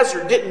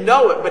Nebuchadnezzar didn't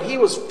know it, but he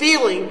was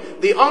feeling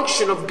the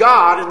unction of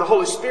God and the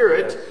Holy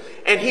Spirit,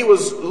 and he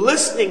was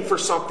listening for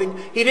something.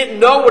 He didn't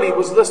know what he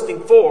was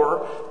listening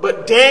for,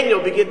 but Daniel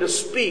began to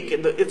speak,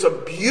 and it's a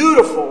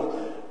beautiful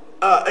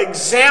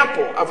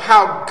example of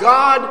how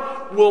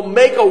God will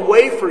make a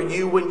way for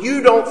you when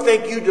you don't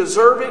think you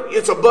deserve it.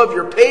 It's above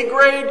your pay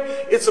grade.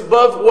 It's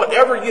above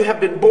whatever you have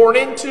been born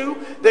into,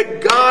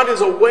 that God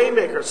is a way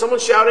maker. Someone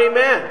shout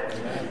amen.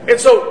 Amen. And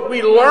so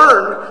we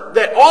learn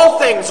that all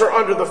things are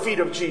under the feet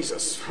of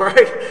Jesus,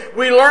 right?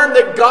 We learn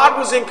that God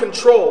was in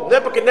control.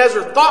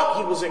 Nebuchadnezzar thought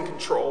he was in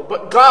control,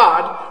 but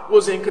God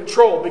was in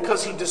control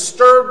because he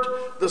disturbed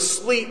the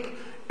sleep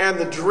and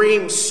the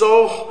dream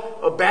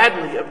so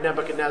badly of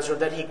Nebuchadnezzar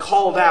that he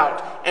called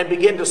out and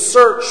began to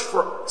search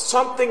for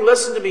something,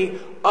 listen to me,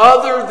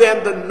 other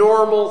than the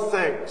normal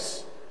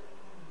things.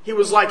 He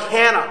was like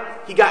Hannah.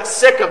 He got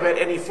sick of it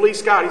and he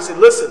fleeced God. He said,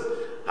 listen,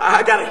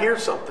 I got to hear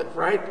something,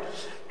 right?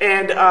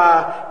 And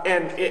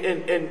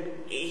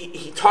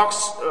he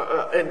talks,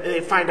 and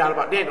they find out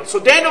about Daniel. So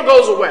Daniel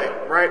goes away,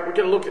 right? We're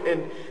going to look at,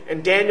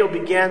 and Daniel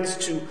begins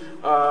to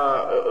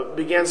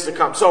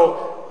come.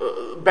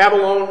 So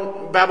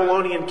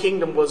Babylonian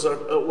kingdom was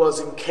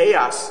in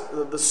chaos.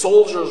 The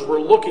soldiers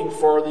were looking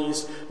for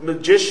these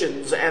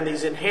magicians and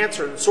these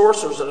enhancers and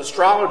sorcerers and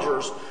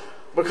astrologers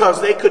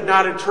because they could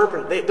not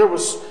interpret it. There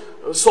was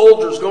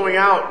soldiers going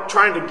out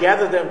trying to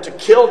gather them to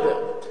kill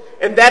them.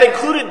 And that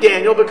included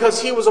Daniel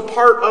because he was a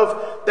part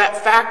of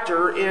that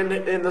factor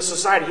in the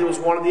society. He was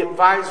one of the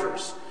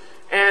advisors.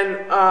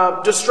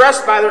 And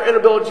distressed by their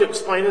inability to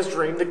explain his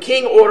dream, the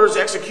king orders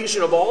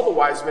execution of all the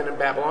wise men in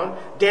Babylon.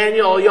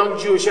 Daniel, a young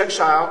Jewish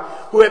exile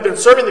who had been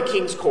serving the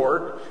king's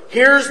court,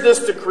 hears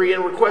this decree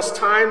and requests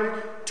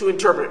time to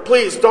interpret it.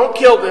 Please, don't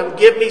kill them.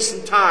 Give me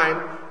some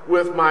time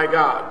with my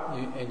God.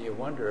 And you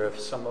wonder if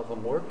some of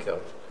them were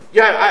killed.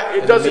 Yeah,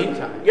 it doesn't.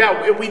 Meantime.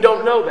 Yeah, we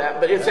don't know that,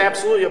 but it's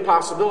absolutely a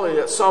possibility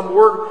that some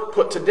were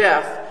put to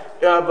death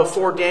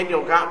before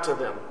Daniel got to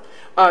them.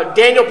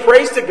 Daniel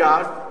prays to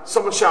God.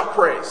 Someone shout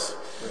praise.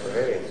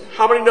 Praise.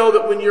 How many know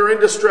that when you're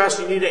in distress,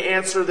 you need to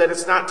answer that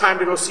it's not time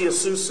to go see a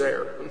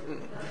soothsayer,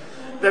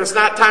 that it's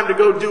not time to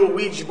go do a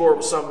Ouija board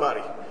with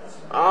somebody?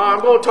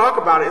 I'm going to talk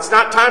about it. It's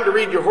not time to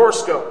read your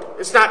horoscope.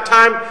 It's not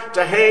time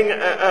to hang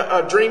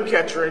a dream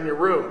catcher in your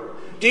room.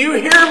 Do you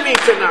hear me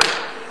tonight?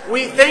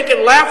 We think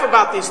and laugh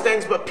about these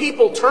things, but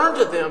people turn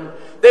to them.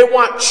 They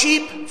want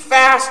cheap,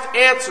 fast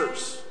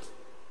answers.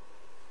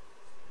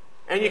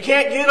 And you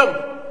can't get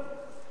them.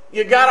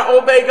 You got to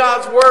obey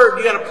God's word.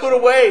 You got to put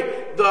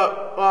away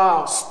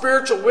the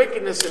spiritual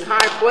wickedness in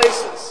high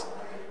places.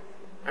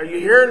 Are you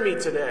hearing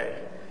me today?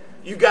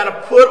 You got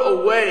to put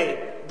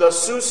away the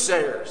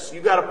soothsayers.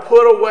 You got to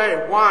put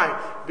away. Why?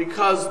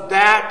 Because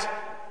that...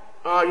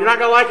 you're not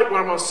going to like it what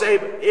I'm going to say,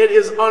 but it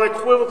is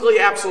unequivocally,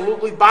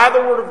 absolutely, by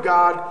the word of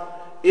God,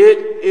 it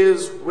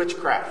is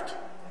witchcraft.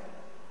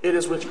 It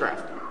is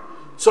witchcraft.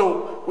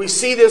 So we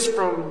see this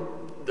from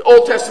the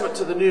Old Testament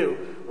to the New.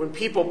 When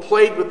people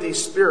played with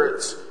these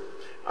spirits,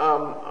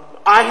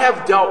 I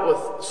have dealt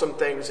with some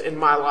things in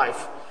my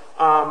life.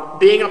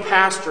 Being a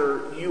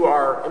pastor,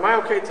 am I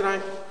okay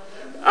tonight?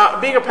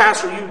 Being a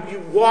pastor, you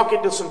walk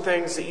into some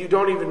things that you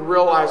don't even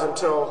realize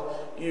until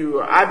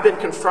I've been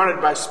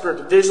confronted by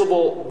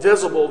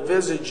visible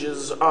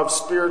visages of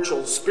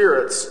spiritual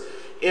spirits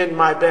in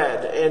my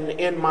bed and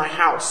in my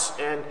house.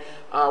 And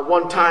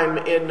one time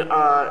in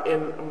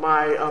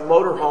my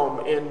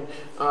motorhome in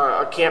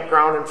a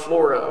campground in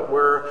Florida,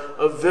 where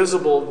a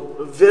visible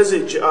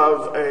visage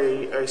of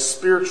a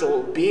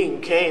spiritual being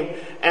came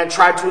and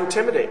tried to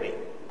intimidate me.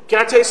 Can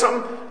I tell you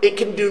something? It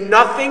can do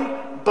nothing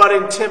but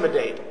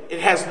intimidate. It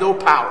has no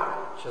power.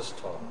 Just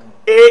talk.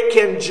 It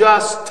can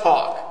just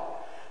talk.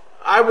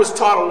 I was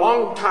taught a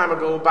long time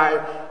ago by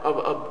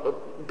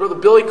Brother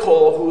Billy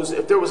Cole,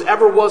 if there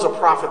ever was a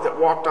prophet that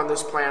walked on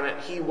this planet,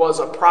 he was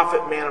a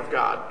prophet man of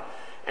God.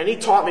 And he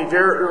taught me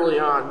very early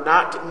on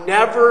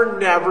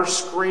never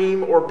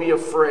scream or be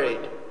afraid.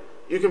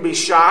 You can be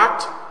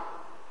shocked,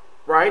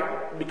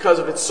 right, because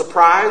of its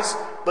surprise,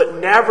 but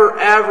never,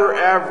 ever,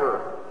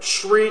 ever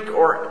shriek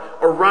or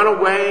run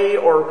away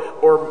or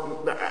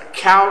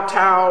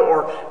kowtow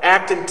or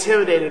act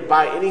intimidated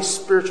by any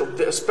spiritual,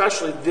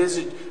 especially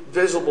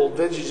visible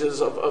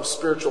visages of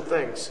spiritual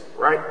things,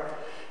 right?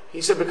 He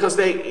said because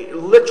they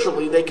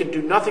can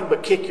do nothing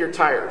but kick your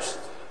tires.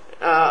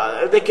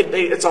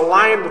 It's a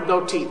lion with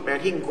no teeth,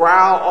 man. He can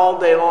growl all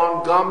day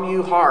long, gum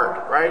you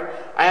hard, right?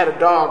 I had a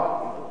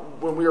dog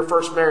when we were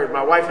first married.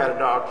 My wife had a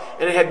dog,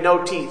 and it had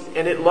no teeth,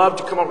 and it loved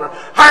to come over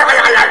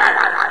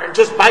and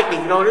just bite me,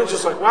 and it was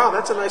just like, wow,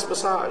 that's a nice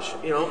massage,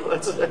 had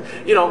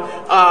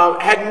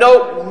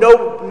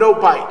no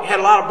bite, had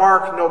a lot of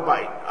bark, no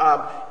bite,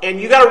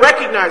 and you got to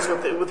recognize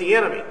with the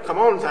enemy. Come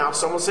on now,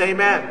 someone say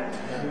amen.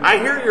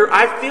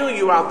 I feel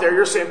you out there.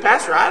 You're saying,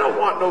 Pastor, I don't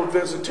want no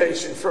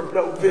visitation from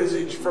no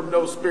visage, from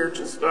no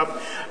spiritual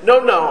stuff. No,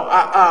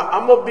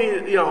 I'm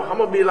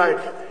gonna be like,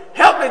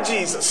 help me,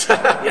 Jesus.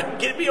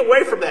 Get me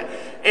away from that.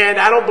 And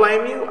I don't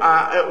blame you.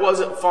 It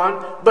wasn't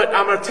fun. But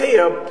I'm going to tell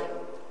you,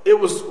 it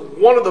was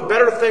one of the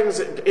better things.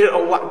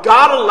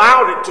 God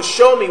allowed it to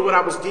show me what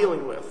I was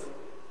dealing with.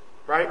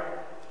 Right?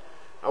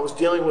 I was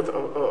dealing with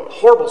a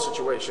horrible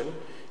situation.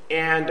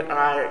 And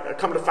I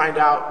come to find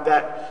out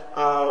that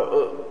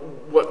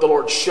what the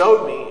Lord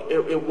showed me,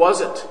 it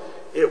wasn't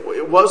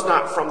It was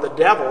not from the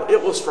devil.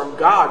 It was from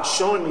God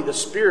showing me the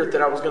spirit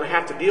that I was going to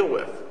have to deal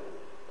with.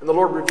 And the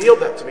Lord revealed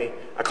that to me.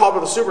 I called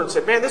Brother Super and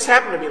said, man, this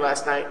happened to me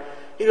last night.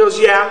 He goes,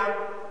 yeah.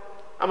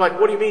 I'm like,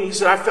 what do you mean? He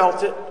said, I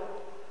felt it.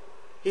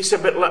 He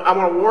said, but I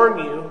want to warn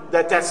you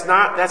that that's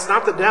not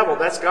the devil,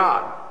 that's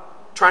God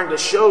trying to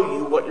show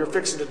you what you're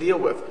fixing to deal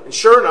with. And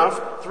sure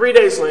enough, 3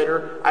 days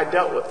later, I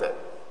dealt with it.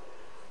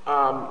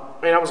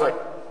 And I was like,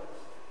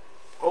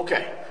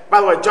 okay. By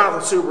the way,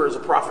 Jonathan Suber is a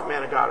prophet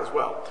man of God as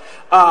well.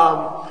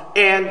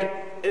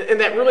 And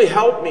that really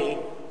helped me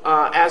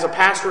as a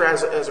pastor,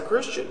 as a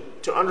Christian,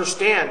 to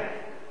understand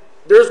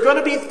there's going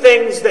to be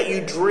things that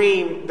you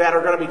dream that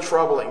are going to be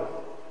troubling.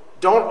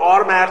 Don't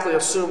automatically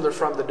assume they're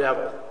from the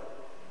devil.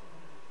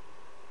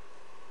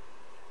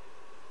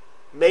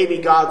 Maybe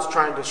God's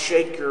trying to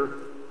shake your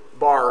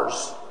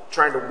bars,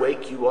 trying to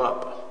wake you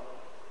up.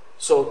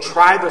 So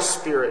try the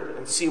Spirit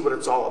and see what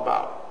it's all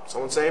about.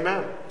 Someone say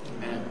amen.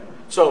 Amen.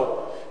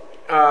 So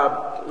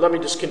let me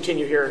just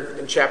continue here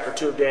in chapter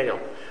 2 of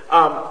Daniel.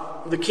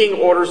 The king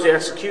orders the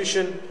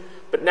execution,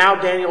 but now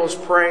Daniel is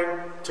praying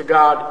to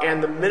God,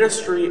 and the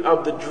ministry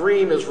of the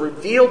dream is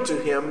revealed to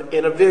him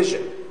in a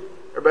vision.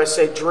 Everybody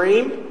say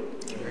dream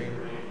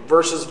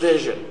versus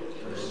vision.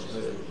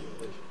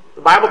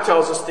 The Bible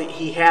tells us that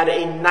he had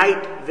a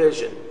night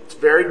vision. It's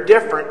very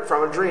different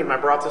from a dream. I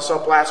brought this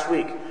up last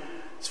week.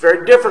 It's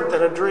very different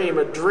than a dream.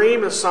 A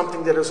dream is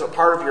something that is a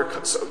part of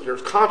your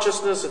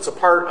consciousness. It's a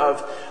part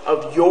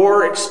of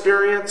your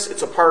experience.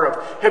 It's a part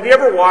of... Have you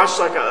ever watched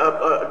like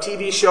a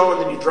TV show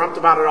and then you dreamt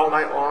about it all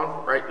night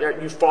long?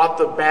 Right? You fought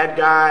the bad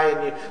guy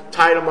and you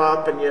tied him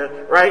up and you...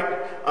 Right?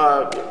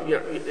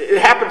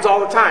 It happens all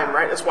the time,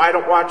 right? That's why I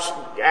don't watch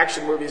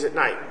action movies at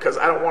night, because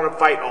I don't want to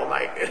fight all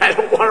night and I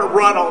don't want to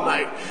run all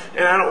night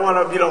and I don't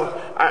want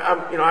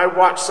to, I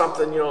watch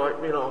something,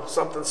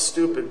 something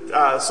stupid,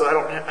 so I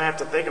don't have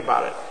to think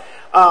about it.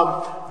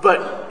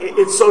 But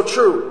it's so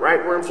true, right?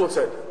 We're influenced.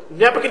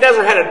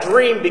 Nebuchadnezzar had a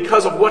dream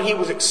because of what he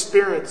was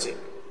experiencing.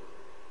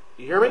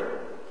 You hear me?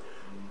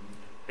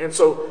 And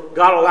so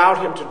God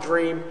allowed him to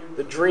dream.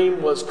 The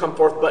dream was come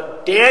forth.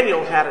 But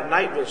Daniel had a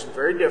night vision,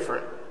 very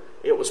different.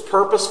 It was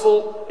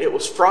purposeful. It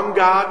was from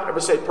God.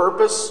 Everybody say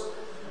purpose.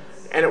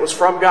 And it was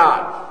from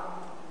God.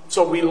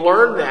 So we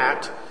learn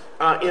that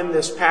in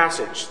this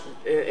passage.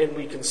 And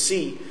we can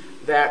see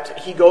that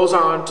he goes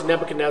on to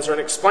Nebuchadnezzar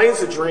and explains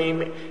the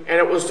dream, and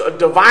it was a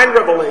divine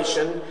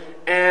revelation,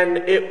 and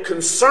it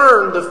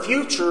concerned the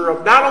future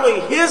of not only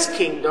his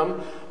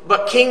kingdom,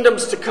 but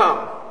kingdoms to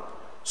come.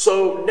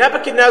 So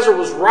Nebuchadnezzar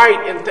was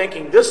right in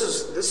thinking,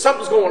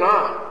 something's going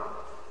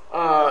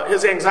on.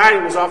 His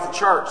anxiety was off the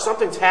chart.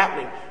 Something's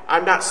happening.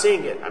 I'm not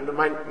seeing it.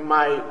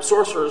 My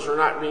sorcerers are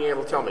not being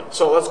able to tell me.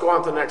 So let's go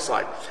on to the next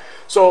slide.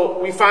 So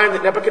we find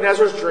that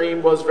Nebuchadnezzar's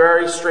dream was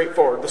very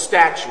straightforward. The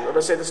statue.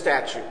 Everybody say the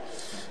statue.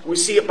 We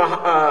see it.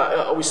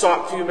 We saw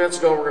it a few minutes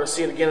ago, and we're going to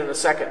see it again in a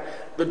second.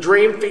 The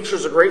dream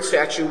features a great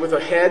statue with a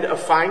head of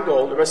fine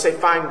gold. Everybody say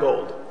fine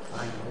gold.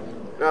 Fine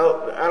gold.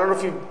 Now, I don't know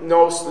if you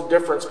notice the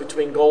difference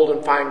between gold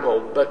and fine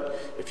gold, but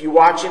if you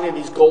watch any of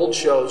these gold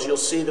shows, you'll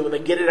see that when they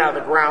get it out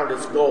of the ground,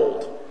 it's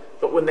gold.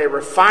 But when they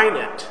refine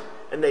it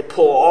and they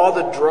pull all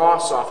the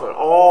dross off it,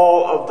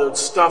 all of the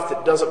stuff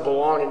that doesn't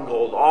belong in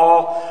gold,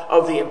 all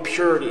of the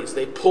impurities,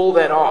 they pull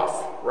that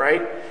off,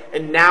 right?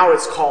 And now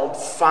it's called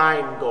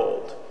fine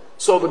gold.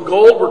 So the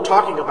gold we're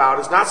talking about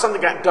is not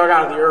something that got dug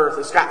out of the earth.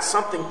 It's got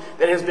something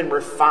that has been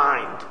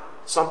refined,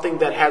 something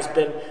that has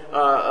been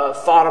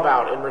thought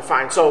about and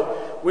refined.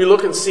 So we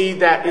look and see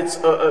that it's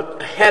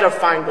a head of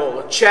fine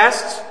gold, a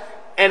chest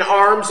and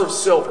arms of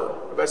silver.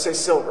 If I say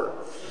silver.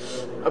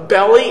 A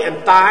belly and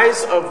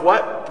thighs of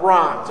what?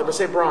 Bronze. If I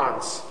say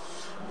bronze.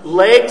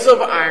 Legs of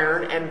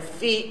iron and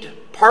feet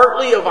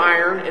partly of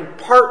iron and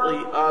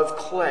partly of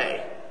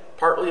clay.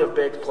 Partly of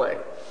baked clay.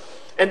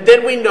 And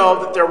then we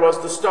know that there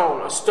was the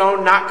stone. A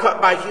stone not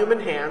cut by human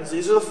hands.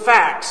 These are the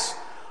facts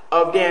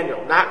of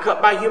Daniel. Not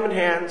cut by human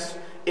hands.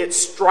 It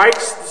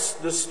strikes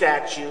the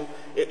statue.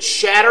 It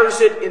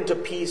shatters it into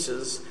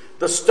pieces.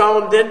 The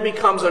stone then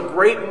becomes a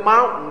great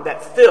mountain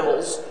that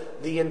fills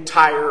the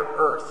entire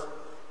earth.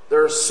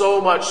 There's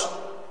so much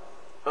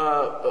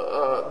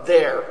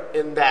there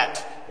in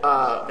that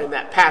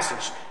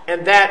passage.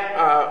 And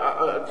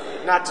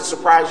that, not to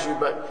surprise you,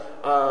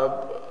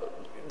 but...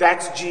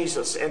 that's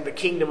Jesus and the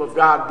kingdom of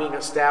God being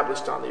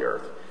established on the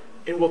earth.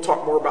 And we'll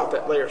talk more about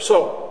that later.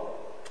 So,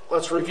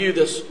 let's review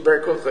this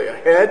very quickly. A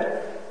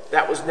head,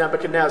 that was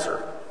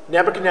Nebuchadnezzar.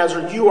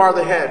 Nebuchadnezzar, you are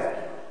the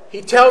head.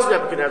 He tells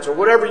Nebuchadnezzar,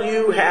 whatever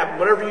you have,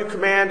 whatever you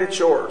command, it's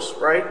yours,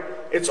 right?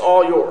 It's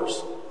all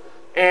yours.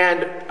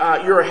 And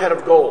you're a head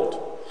of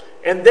gold.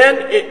 And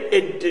then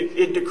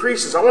it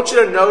decreases. I want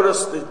you to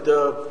notice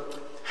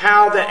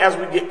how that as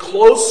we get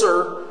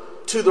closer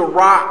to the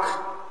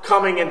rock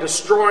coming and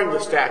destroying the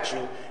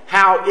statue,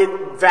 how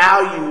it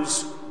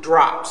values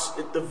drops.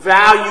 The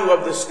value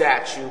of the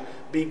statue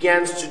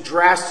begins to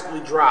drastically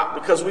drop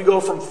because we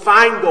go from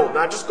fine gold,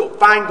 not just gold,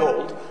 fine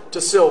gold, to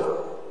silver.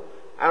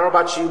 I don't know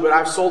about you, but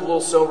I've sold a little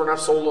silver and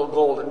I've sold a little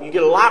gold, and you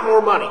get a lot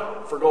more money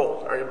for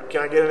gold.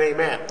 Can I get an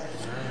amen?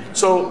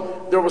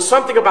 So there was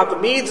something about the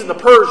Medes and the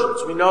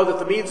Persians. We know that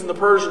the Medes and the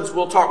Persians,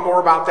 we'll talk more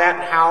about that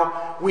and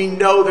how we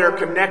know they're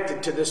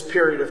connected to this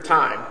period of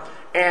time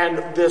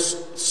and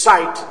this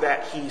sight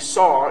that he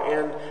saw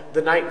in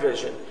the night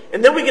vision.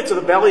 And then we get to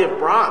the belly of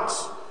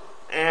bronze.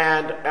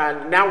 And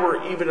now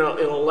we're even in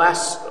a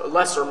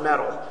lesser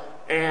metal.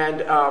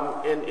 And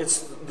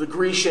it's the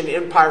Grecian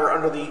Empire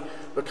under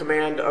the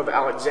command of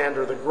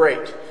Alexander the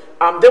Great.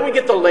 Then we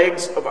get the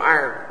legs of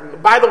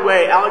iron. By the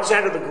way,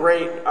 Alexander the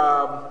Great,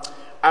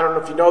 I don't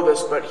know if you know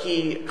this, but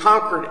he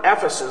conquered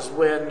Ephesus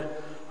when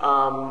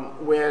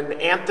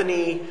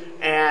Anthony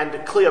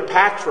and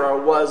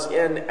Cleopatra was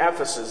in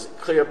Ephesus.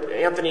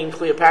 Anthony and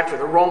Cleopatra,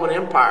 the Roman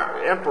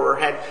emperor,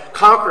 had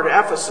conquered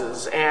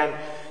Ephesus, and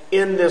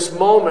in this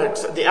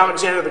moment, the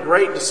Alexander the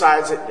Great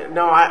decides that,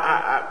 no,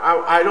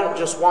 I don't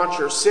just want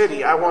your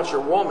city, I want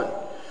your woman.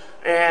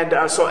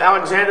 And so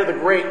Alexander the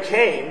Great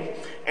came,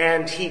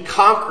 and he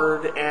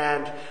conquered,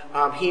 and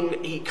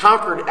he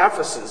conquered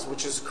Ephesus,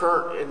 which is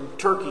current in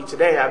Turkey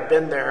today. I've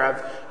been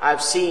there.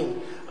 I've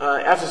seen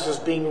Ephesus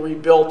being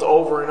rebuilt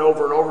over and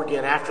over and over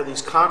again after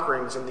these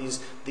conquerings and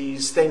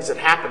these things that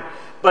happened.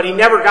 But he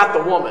never got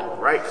the woman,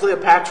 right?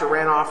 Cleopatra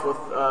ran off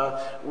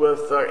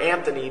with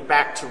Anthony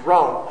back to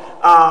Rome.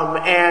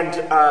 And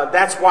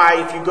that's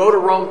why if you go to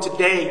Rome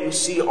today, you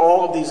see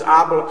all of these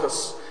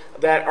obelisks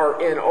that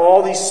are in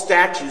all these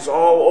statues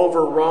all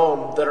over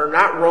Rome that are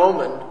not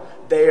Roman,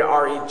 they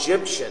are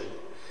Egyptian.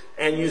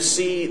 And you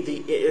see the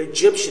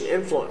Egyptian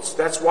influence.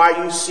 That's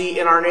why you see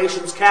in our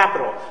nation's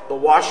capital, the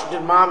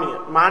Washington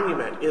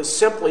Monument is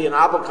simply an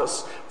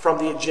obelisk from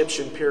the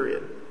Egyptian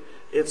period.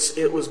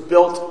 It was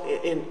built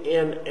in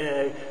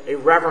a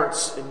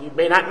reverence, and you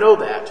may not know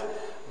that,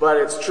 but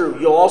it's true.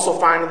 You'll also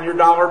find in your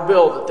dollar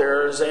bill that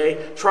there is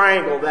a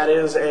triangle that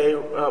is a,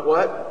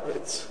 what?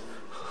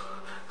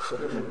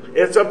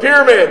 It's a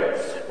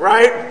pyramid,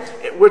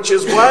 right? Which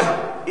is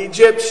what?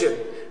 Egyptian.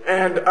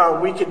 And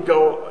we could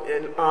go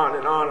on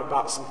and on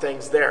about some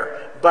things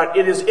there. But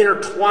it is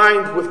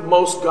intertwined with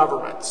most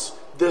governments.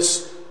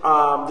 This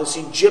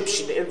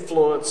Egyptian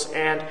influence,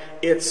 and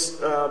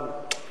it's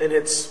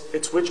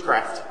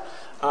witchcraft.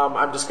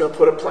 I'm just going to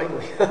put it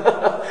plainly.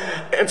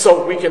 And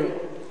so we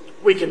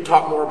can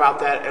talk more about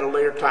that at a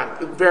later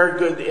time. Very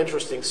good,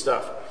 interesting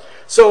stuff.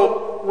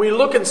 So we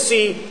look and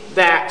see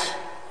that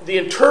the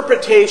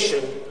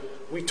interpretation,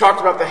 we talked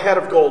about the head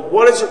of gold.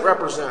 What does it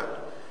represent?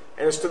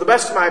 And it's to the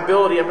best of my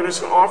ability, I'm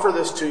just going to offer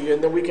this to you,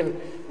 and then we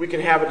can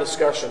have a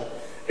discussion.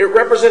 It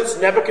represents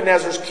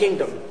Nebuchadnezzar's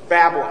kingdom,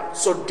 Babylon.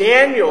 So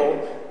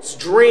Daniel's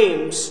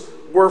dreams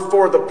were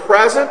for the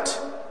present,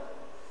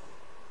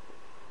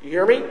 you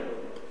hear me?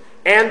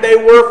 And they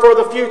were for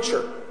the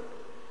future.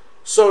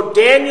 So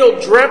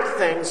Daniel dreamt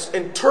things,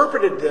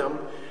 interpreted them,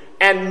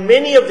 and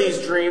many of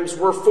these dreams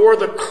were for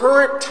the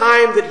current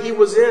time that he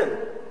was in.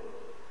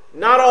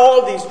 Not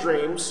all of these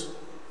dreams,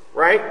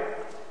 right,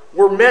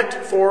 were meant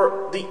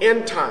for the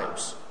end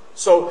times.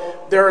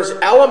 So there's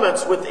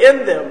elements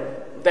within them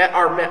that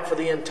are meant for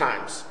the end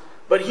times.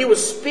 But he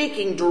was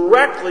speaking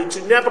directly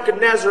to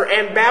Nebuchadnezzar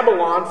and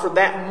Babylon for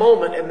that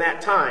moment and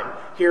that time,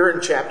 here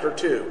in chapter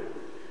 2.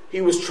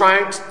 He was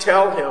trying to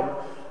tell him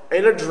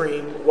in a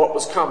dream what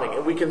was coming.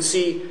 And we can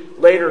see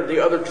later the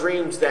other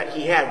dreams that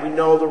he had. We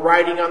know the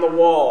writing on the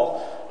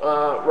wall,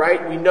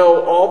 right? We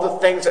know all the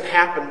things that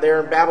happened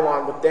there in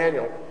Babylon with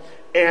Daniel.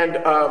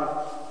 And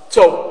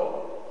so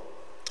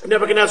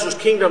Nebuchadnezzar's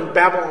kingdom,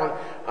 Babylon,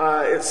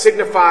 it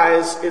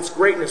signifies its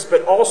greatness,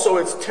 but also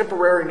its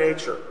temporary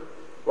nature,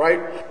 right?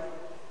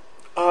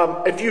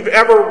 If you've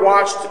ever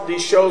watched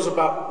these shows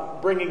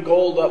about bringing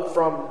gold up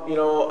from,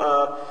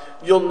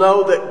 you'll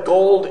know that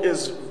gold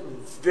is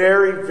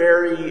very,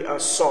 very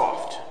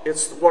soft.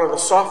 It's one of the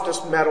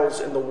softest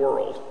metals in the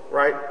world,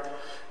 right?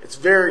 It's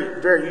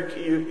very, very,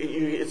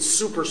 it's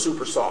super,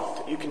 super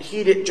soft. You can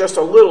heat it just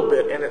a little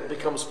bit and it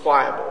becomes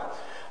pliable.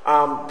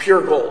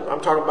 Pure gold.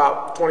 I'm talking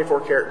about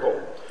 24 karat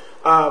gold.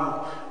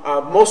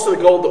 Most of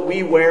the gold that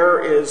we wear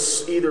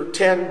is either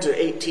 10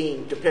 to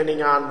 18,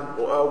 depending on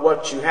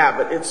what you have.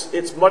 But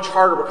it's much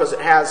harder because it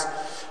has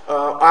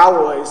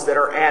alloys that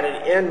are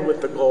added in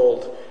with the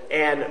gold,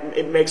 and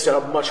it makes it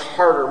a much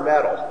harder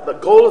metal. The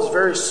gold is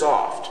very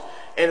soft,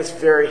 and it's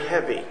very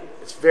heavy.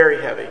 It's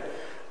very heavy.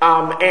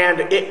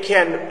 And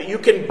you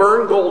can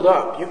burn gold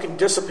up. You can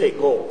dissipate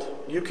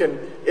gold.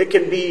 It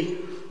can be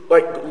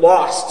like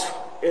lost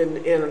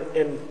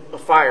in a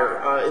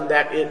fire, in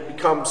that it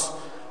becomes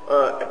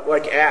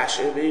like ash.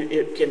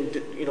 It can,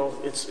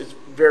 it's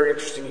very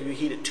interesting. You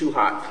heat it too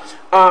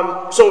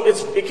hot. So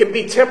it can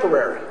be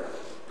temporary.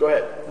 Go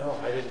ahead. No,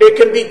 I didn't. It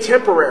can be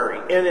temporary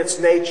in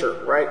its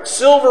nature, right?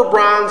 Silver,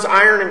 bronze,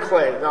 iron, and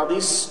clay. Now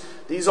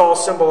these all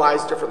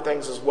symbolize different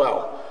things as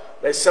well.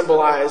 They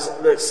symbolize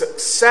the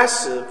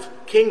successive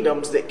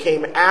kingdoms that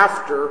came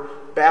after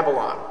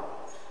Babylon.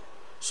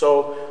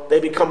 So they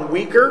become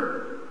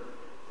weaker,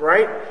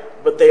 right?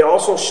 But they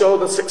also show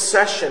the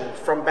succession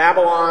from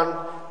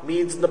Babylon,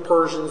 Medes and the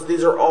Persians.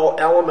 These are all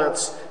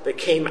elements that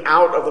came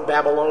out of the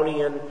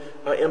Babylonian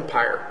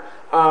Empire.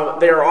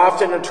 They are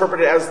often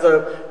interpreted as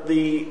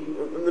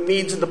the the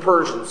Medes and the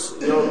Persians.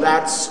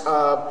 That's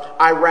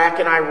Iraq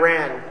and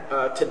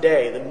Iran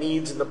today, the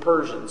Medes and the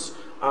Persians.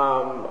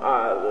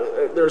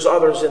 There's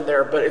others in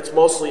there, but it's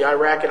mostly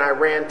Iraq and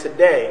Iran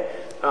today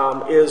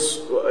is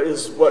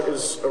what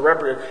is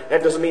represented.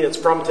 That doesn't mean it's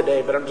from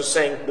today, but I'm just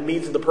saying the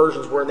Medes and the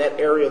Persians were in that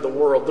area of the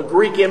world. The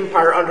Greek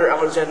Empire under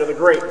Alexander the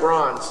Great,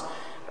 bronze,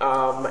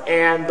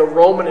 and the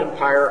Roman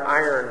Empire,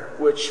 iron,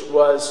 which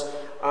was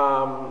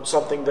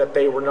something that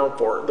they were known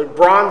for. The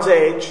Bronze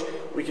Age,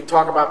 we can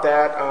talk about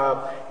that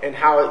and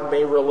how it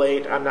may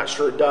relate. I'm not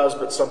sure it does,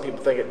 but some people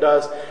think it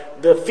does.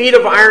 The feet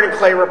of iron and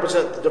clay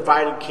represent the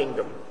divided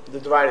kingdom,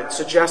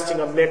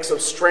 suggesting a mix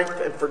of strength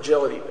and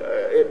fragility.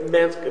 It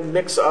meant a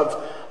mix of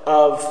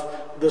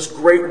this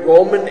great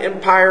Roman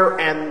Empire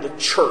and the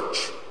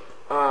church,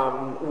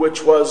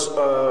 which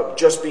was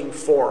just being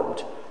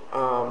formed.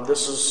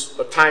 This is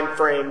a time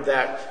frame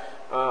that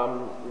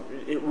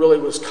it really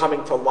was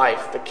coming to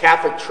life. The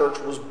Catholic Church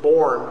was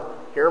born,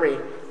 hear me,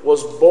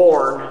 was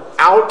born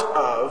out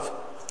of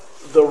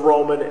the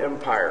Roman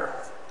Empire.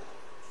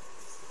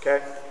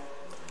 Okay?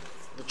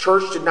 The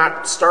church did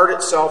not start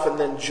itself and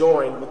then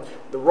join.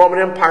 The Roman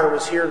Empire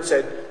was here and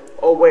said,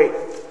 oh wait,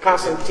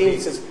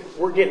 Constantine says,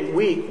 we're getting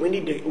weak. We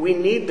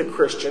need the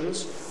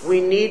Christians.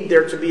 We need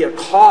there to be a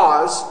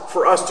cause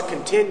for us to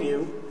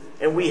continue,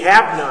 and we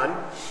have none.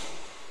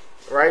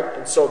 Right?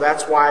 And so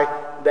that's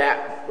why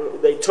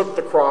they took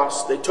the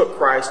cross, they took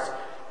Christ,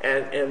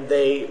 and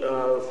they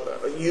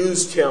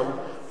used him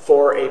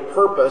for a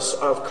purpose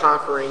of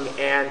conquering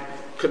and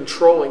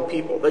controlling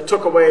people. They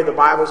took away the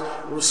Bibles.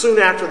 Soon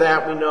after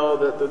that, we know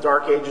that the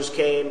Dark Ages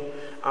came.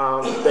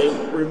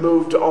 They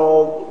removed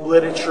all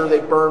literature. They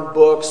burned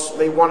books.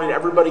 They wanted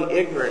everybody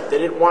ignorant. They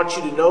didn't want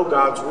you to know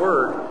God's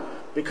Word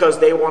because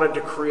they wanted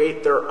to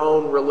create their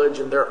own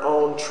religion, their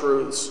own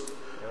truths.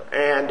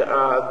 And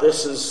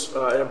this is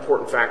an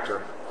important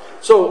factor.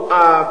 So,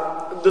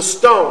 the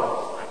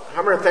stone.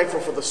 How many are thankful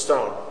for the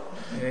stone?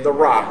 Amen. The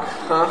rock.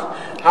 Huh?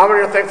 How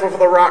many are thankful for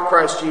the rock,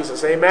 Christ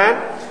Jesus? Amen?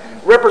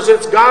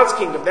 Represents God's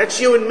kingdom.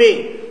 That's you and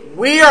me.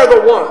 We are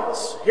the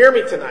ones, hear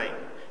me tonight,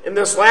 in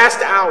this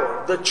last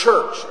hour, the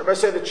church. Everybody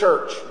say the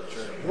church.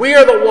 We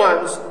are the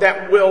ones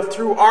that will,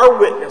 through our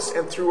witness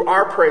and through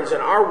our praise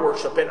and our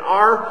worship and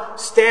our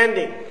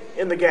standing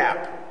in the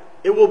gap,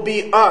 it will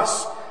be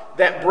us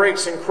that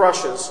breaks and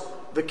crushes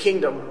the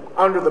kingdom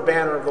under the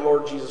banner of the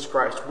Lord Jesus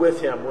Christ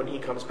with him when he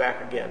comes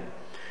back again.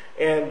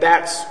 And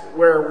that's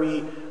where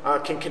we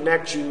can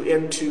connect you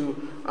into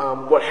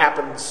what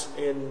happens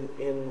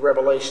in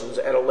Revelations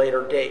at a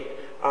later date.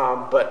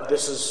 But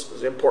this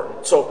is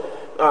important. So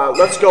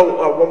let's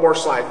go one more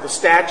slide. The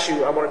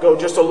statue, I want to go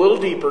just a little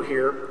deeper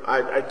here.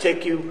 I'm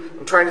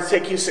trying to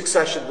take you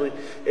successively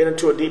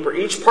into a deeper.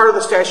 Each part of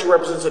the statue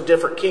represents a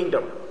different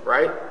kingdom,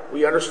 right?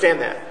 We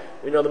understand that.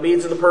 We know the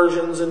Medes and the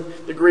Persians and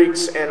the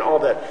Greeks and all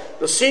that.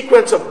 The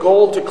sequence of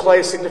gold to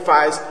clay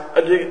signifies,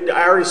 I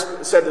already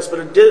said this,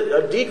 but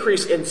a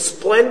decrease in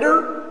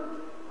splendor,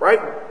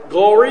 right?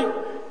 Glory,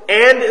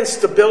 and in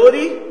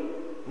stability,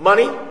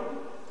 money,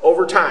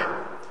 over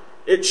time.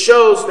 It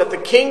shows that the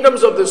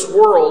kingdoms of this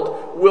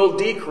world will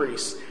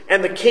decrease,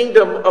 and the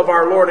kingdom of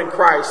our Lord and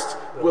Christ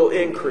will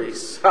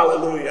increase.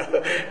 Hallelujah.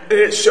 And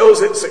it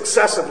shows it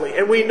successively.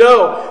 And we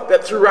know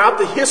that throughout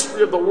the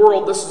history of the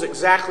world, this is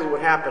exactly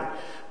what happened.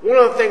 One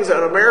of the things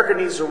that America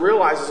needs to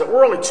realize is that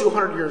we're only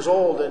 200 years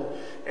old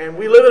and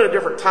we live in a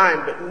different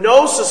time, but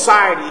no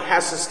society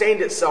has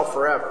sustained itself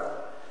forever.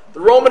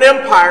 The Roman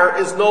Empire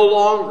is no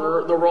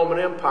longer the Roman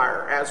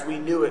Empire as we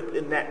knew it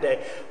in that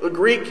day. The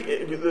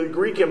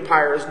Greek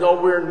Empire is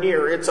nowhere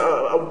near. It's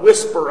a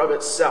whisper of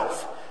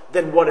itself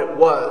than what it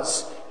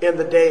was in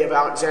the day of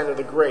Alexander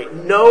the Great.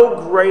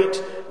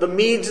 The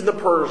Medes and the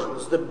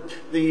Persians,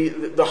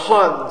 the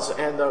Huns,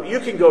 and you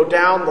can go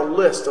down the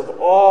list of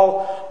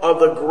all of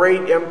the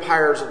great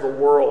empires of the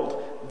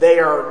world. They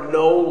are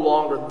no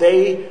longer.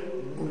 They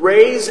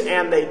raise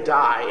and they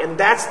die. And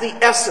that's the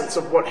essence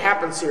of what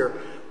happens here.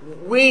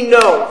 We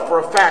know for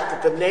a fact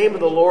that the name of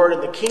the Lord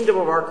and the kingdom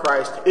of our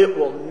Christ, it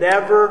will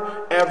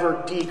never,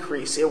 ever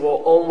decrease. It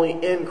will only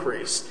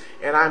increase.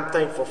 And I'm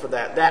thankful for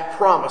that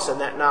promise and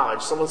that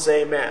knowledge. Someone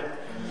say amen.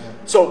 Amen.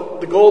 So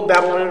the gold,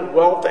 Babylonian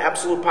wealth, the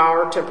absolute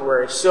power,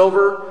 temporary.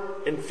 Silver,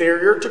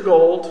 inferior to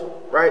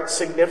gold, right?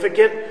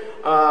 Significant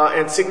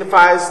and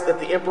signifies that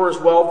the emperor's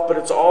wealth, but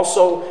it's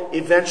also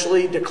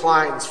eventually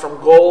declines from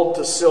gold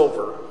to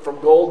silver. From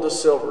gold to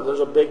silver, there's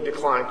a big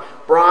decline.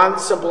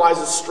 Bronze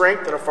symbolizes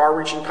strength and a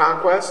far-reaching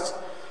conquest,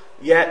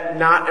 yet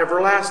not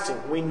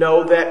everlasting. We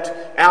know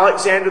that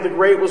Alexander the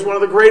Great was one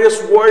of the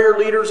greatest warrior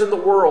leaders in the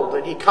world,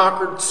 and he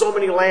conquered so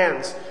many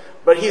lands.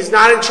 But he's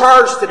not in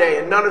charge today,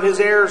 and none of his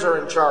heirs are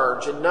in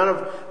charge. And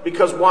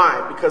because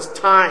why? Because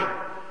time.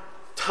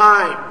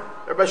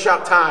 Everybody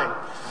shout time.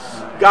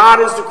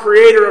 God is the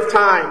creator of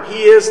time.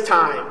 He is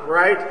time,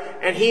 right?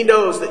 And he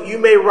knows that you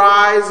may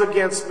rise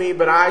against me,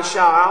 but I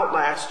shall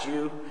outlast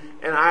you,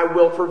 and I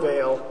will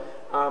prevail.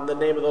 The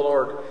name of the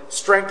Lord.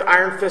 Strength,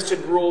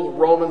 iron-fisted rule. The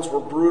Romans were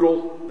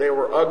brutal. They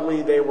were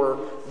ugly. They were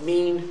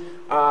mean.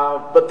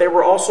 but they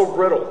were also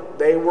brittle.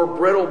 They were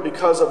brittle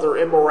because of their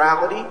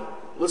immorality.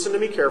 Listen to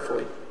me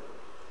carefully.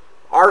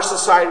 Our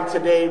society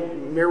today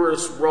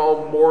mirrors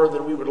Rome more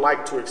than we would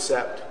like to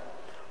accept.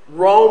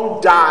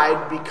 Rome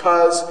died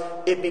because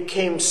it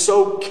became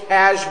so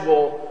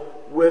casual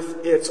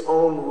with its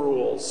own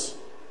rules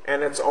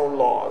and its own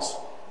laws.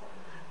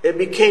 It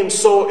became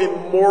so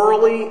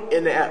immorally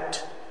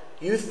inept.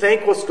 You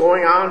think what's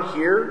going on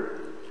here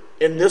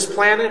in this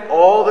planet,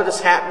 all that is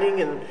happening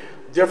in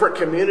different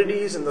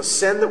communities and the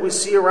sin that we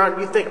see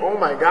around, you think, oh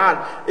my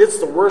God, it's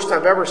the worst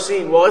I've ever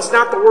seen. Well, it's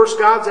not the worst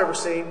God's ever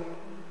seen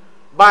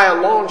by a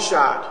long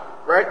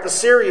shot, right? The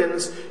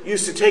Syrians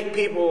used to take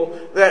people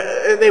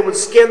and they would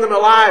skin them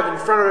alive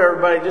in front of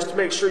everybody just to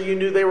make sure you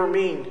knew they were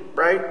mean,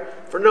 right?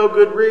 For no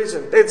good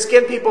reason. They'd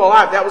skin people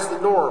alive. That was the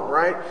norm,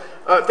 right?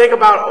 Think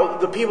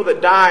about the people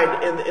that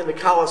died in the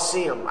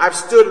Colosseum. I've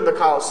stood in the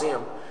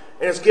Colosseum,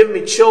 and it's given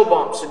me chill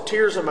bumps and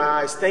tears in my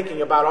eyes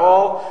thinking about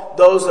all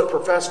those that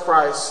profess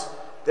Christ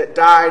that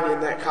died in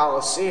that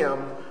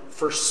Colosseum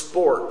for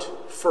sport,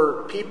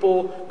 for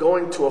people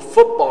going to a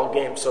football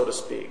game, so to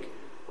speak,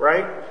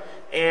 right?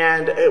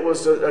 And it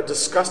was a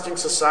disgusting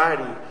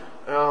society.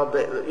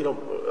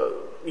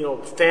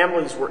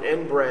 Families were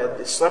inbred.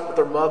 They slept with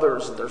their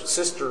mothers and their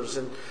sisters,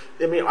 and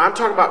I'm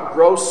talking about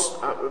gross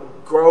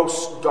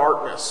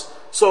darkness.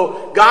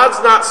 So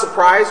God's not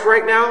surprised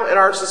right now at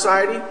our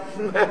society.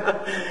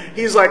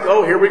 He's like,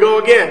 oh, here we go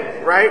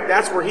again, right?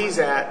 That's where he's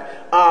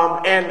at.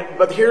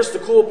 But here's the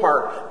cool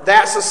part.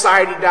 That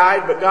society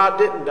died, but God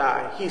didn't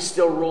die. He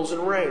still rules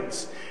and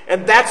reigns.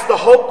 And that's the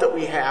hope that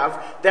we have,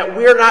 that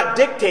we're not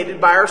dictated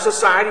by our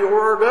society or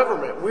our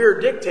government. We are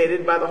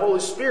dictated by the Holy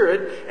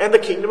Spirit and the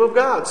kingdom of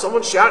God.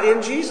 Someone shout,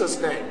 in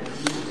Jesus' name.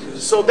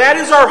 So that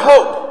is our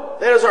hope.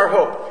 That is our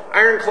hope.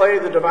 Iron clay,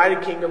 the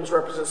divided kingdoms,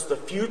 represents the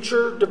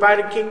future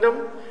divided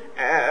kingdom,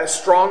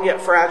 strong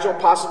yet fragile,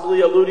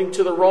 possibly alluding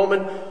to the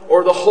Roman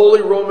or the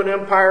Holy Roman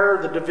Empire,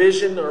 the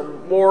division, or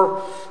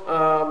more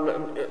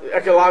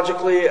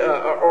ecologically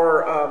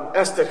or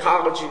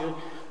eschatology,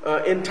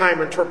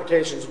 end-time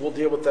interpretations. We'll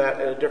deal with that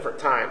at a different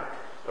time.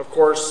 Of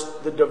course,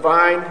 the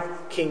divine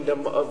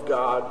kingdom of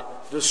God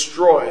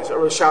destroys.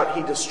 Or shout,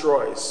 he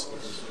destroys.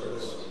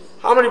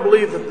 How many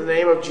believe that the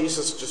name of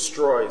Jesus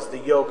destroys the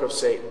yoke of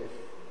Satan?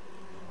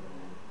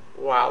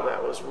 Wow,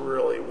 that was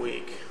really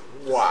weak.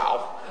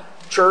 Wow.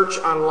 Church,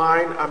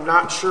 online, I'm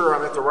not sure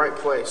I'm at the right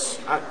place.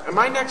 Am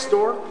I next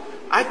door?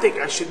 I think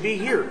I should be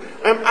here.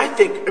 Am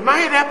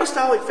I in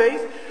apostolic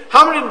faith?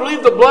 How many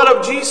believe the blood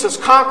of Jesus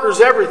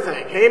conquers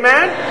everything?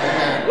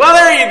 Amen? Well,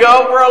 there you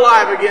go. We're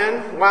alive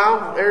again.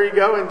 Wow, there you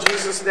go, in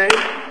Jesus' name.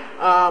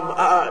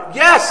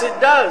 Yes, it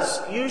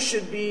does. You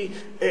should be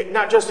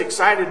not just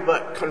excited,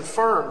 but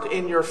confirmed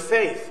in your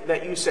faith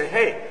that you say,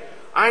 hey,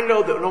 I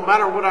know that no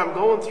matter what I'm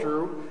going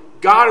through,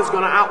 God is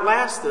going to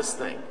outlast this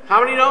thing.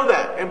 How many know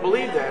that and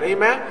believe that?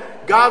 Amen?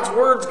 God's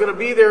word's going to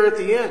be there at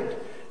the end.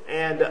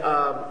 And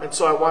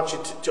so I want you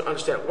to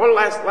understand. One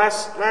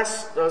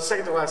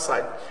second to last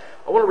slide.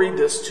 I want to read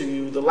this to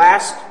you. The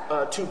last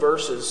two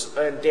verses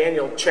in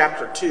Daniel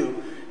chapter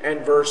 2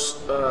 and verse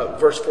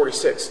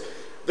 46.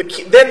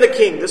 Then the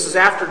king, this is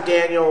after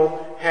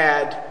Daniel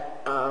had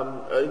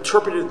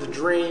interpreted the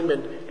dream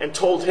and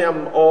told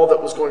him all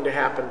that was going to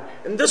happen.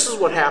 And this is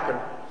what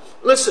happened.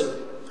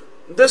 Listen,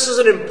 this is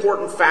an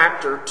important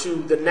factor to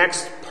the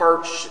next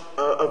part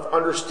of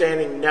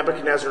understanding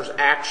Nebuchadnezzar's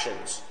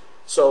actions.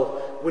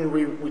 So when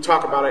we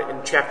talk about it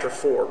in chapter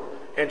 4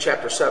 and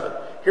chapter 7.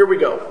 Here we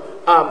go.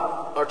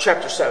 Or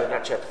chapter 7,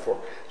 not chapter 4.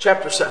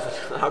 Chapter 7.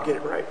 I'll get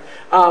it right.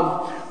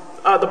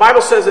 The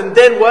Bible says, and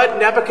then what?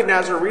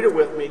 Nebuchadnezzar, read it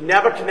with me.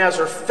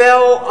 Nebuchadnezzar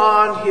fell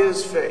on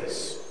his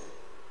face.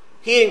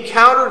 He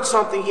encountered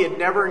something he had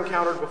never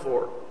encountered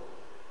before.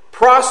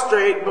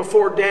 Prostrate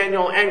before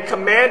Daniel and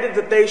commanded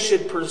that they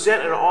should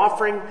present an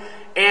offering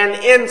and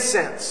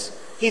incense.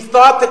 He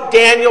thought that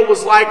Daniel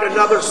was like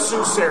another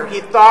soothsayer.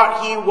 He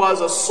thought he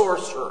was a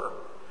sorcerer.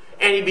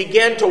 And he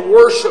began to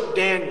worship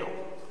Daniel.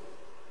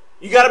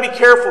 You got to be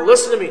careful.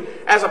 Listen to me.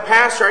 As a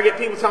pastor, I get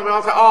people telling me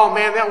all the time, oh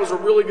man, that was a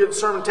really good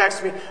sermon.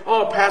 Text me,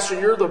 oh pastor,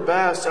 you're the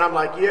best. And I'm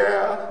like,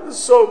 yeah, this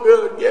is so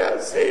good.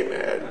 Yes,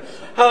 amen.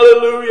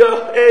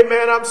 Hallelujah.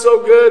 Amen. I'm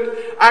so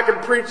good. I can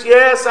preach.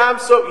 Yes, I'm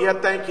so, yeah,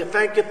 thank you.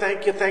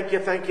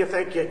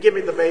 Give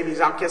me the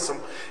babies. I'll kiss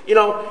them.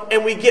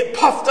 And we get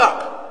puffed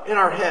up in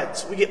our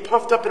heads. We get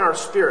puffed up in our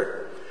spirit.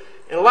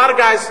 And a lot of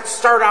guys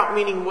start out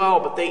meaning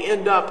well, but they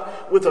end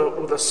up with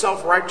a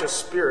self-righteous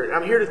spirit.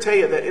 I'm here to tell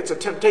you that it's a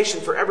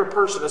temptation for every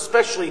person,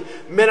 especially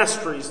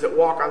ministries that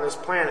walk on this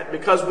planet,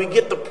 because we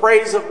get the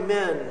praise of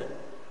men.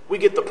 We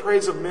get the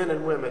praise of men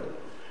and women.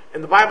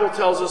 And the Bible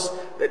tells us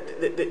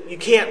that you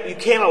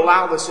can't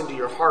allow this into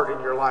your heart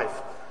and your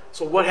life.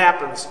 So what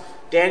happens?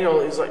 Daniel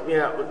is like,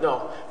 yeah,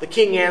 no. The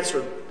king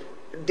answered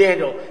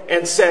Daniel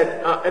and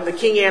said,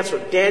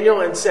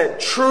 Daniel and said,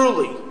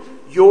 truly,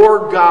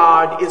 your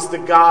God is the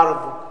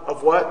God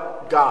of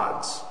what?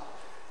 Gods.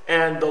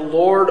 And the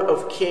Lord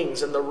of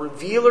kings and the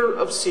revealer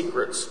of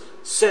secrets,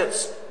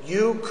 since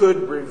you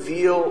could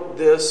reveal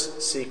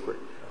this secret.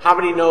 How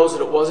many knows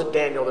that it wasn't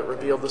Daniel that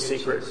revealed the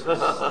secret?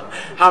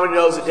 How many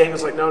knows that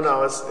Daniel's like,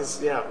 no,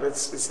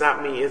 it's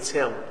not me, it's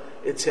him.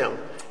 It's him.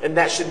 And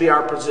that should be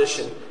our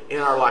position in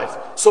our life.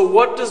 So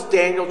what does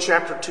Daniel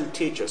chapter 2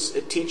 teach us?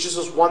 It teaches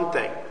us one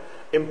thing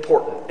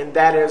important, and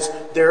that is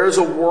there is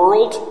a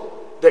world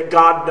that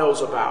God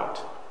knows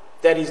about,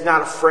 that he's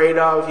not afraid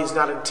of, he's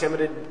not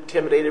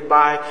intimidated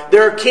by.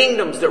 There are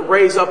kingdoms that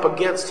raise up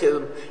against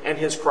him and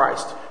his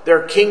Christ. There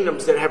are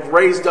kingdoms that have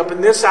raised up in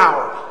this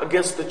hour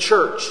against the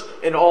church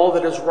and all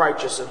that is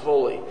righteous and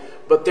holy.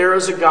 But there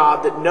is a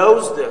God that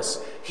knows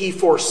this. He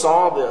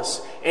foresaw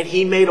this, and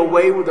he made a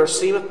way where there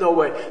seemeth no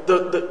way.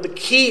 The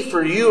key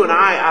for you and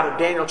I out of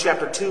Daniel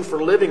chapter 2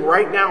 for living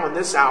right now in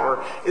this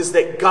hour is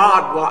that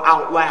God will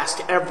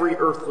outlast every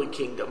earthly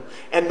kingdom.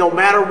 And no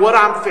matter what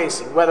I'm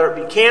facing, whether it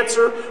be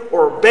cancer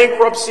or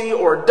bankruptcy,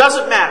 or it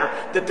doesn't matter,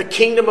 that the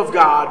kingdom of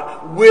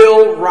God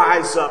will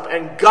rise up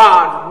and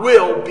God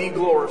will be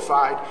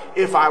glorified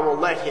if I will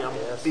let him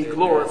be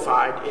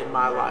glorified in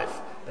my life.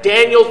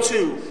 Daniel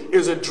 2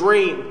 is a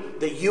dream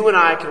that you and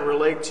I can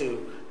relate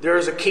to. There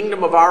is a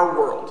kingdom of our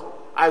world.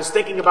 I was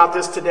thinking about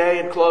this today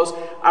and close.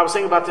 I was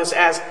thinking about this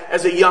as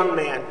a young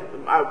man.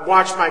 I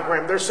watched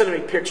they're sending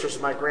me pictures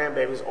of my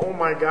grandbabies. Oh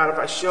my God, if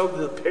I showed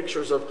the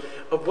pictures of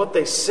what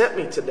they sent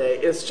me today,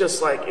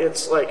 it's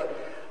like,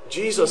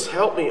 Jesus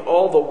help me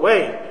all the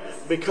way,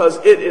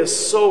 because it is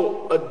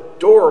so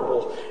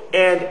adorable.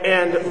 And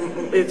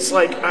it's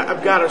like,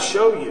 I've got to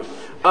show you.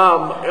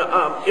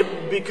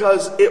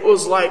 Because it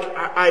was like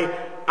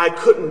I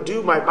couldn't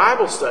do my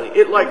Bible study.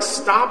 It like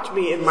stopped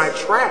me in my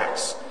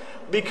tracks,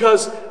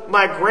 because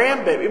my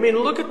grandbaby,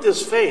 look at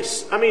this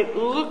face.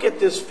 Look at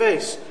this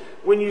face.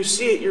 When you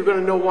see it, you're going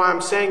to know why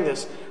I'm saying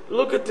this.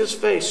 Look at this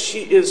face.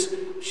 She is,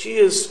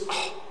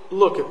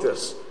 look at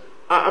this.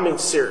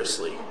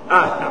 Seriously.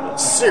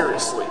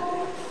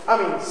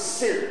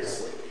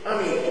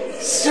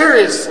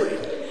 Seriously.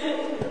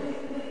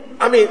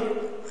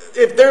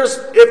 If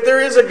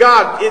there is a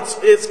God,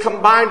 it's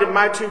combined in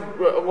my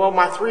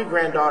three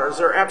granddaughters.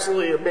 They're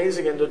absolutely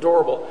amazing and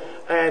adorable.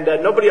 And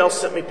nobody else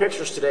sent me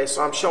pictures today,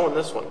 so I'm showing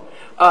this one.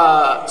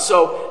 But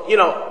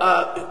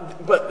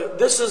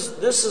this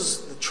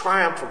is the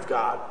triumph of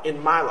God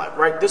in my life,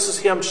 right? This is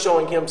him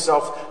showing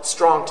himself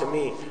strong to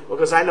me,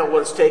 because I know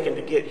what it's taken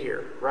to get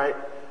here, right?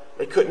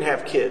 They couldn't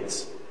have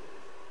kids.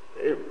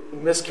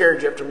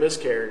 Miscarriage after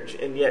miscarriage,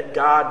 and yet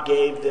God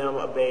gave them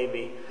a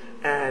baby.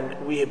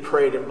 And we had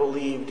prayed and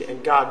believed,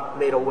 and God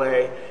made a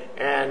way.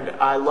 And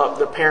I love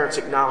the parents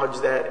acknowledge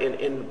that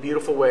in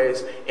beautiful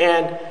ways.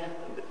 And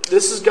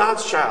this is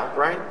God's child,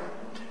 right?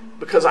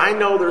 Because I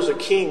know there's a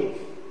king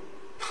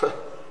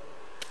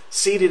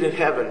seated in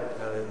heaven.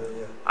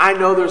 I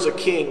know there's a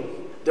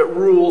king that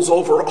rules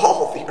over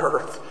all the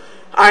earth.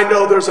 I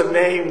know there's a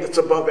name that's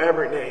above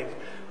every name.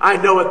 I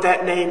know at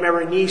that name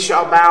every knee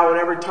shall bow and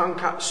every tongue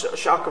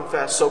shall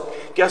confess. So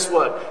guess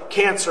what?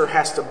 Cancer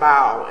has to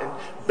bow, and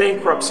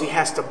bankruptcy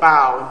has to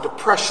bow, and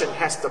depression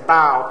has to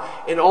bow.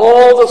 And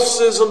all the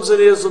schisms and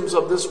isms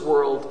of this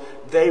world,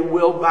 they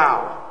will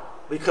bow,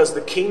 because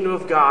the kingdom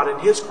of God and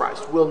his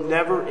Christ will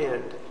never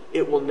end.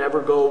 It will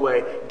never go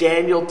away.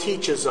 Daniel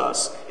teaches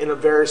us in a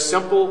very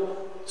simple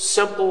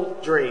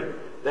dream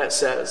that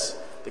says,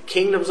 the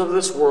kingdoms of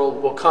this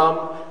world will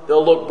come,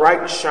 they'll look bright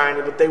and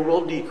shiny, but they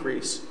will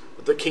decrease.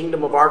 The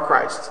kingdom of our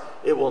Christ,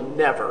 it will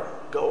never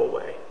go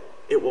away.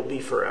 It will be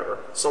forever.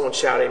 Someone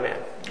shout amen.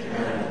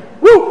 Amen.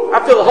 Woo!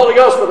 I feel the Holy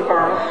Ghost for the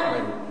Carl.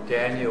 When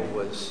Daniel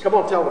was Come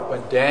on, tell them.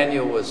 When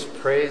Daniel was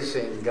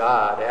praising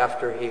God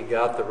after he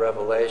got the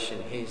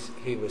revelation,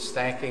 he was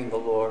thanking the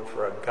Lord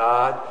for a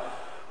God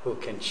who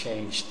can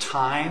change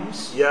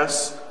times.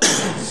 Yes.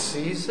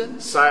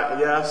 Seasons.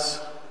 Yes.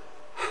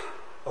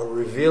 A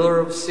revealer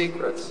of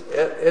secrets.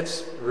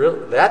 It's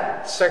real.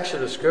 That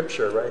section of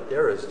scripture right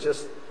there is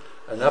just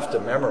enough to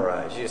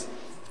memorize. Just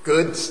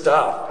good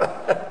stuff.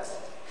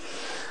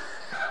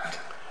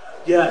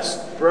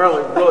 Yes,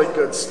 really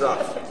good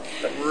stuff.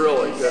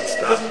 Really good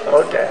stuff.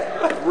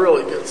 Okay.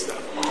 Really good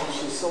stuff. Oh,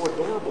 she's so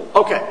adorable.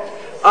 Okay.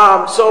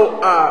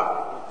 So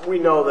we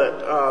know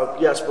that,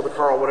 yes, Brother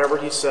Carl, whatever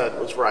he said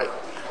was right.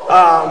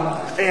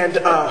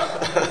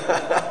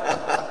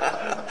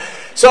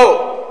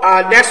 So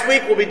next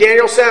week will be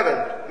Daniel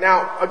 7.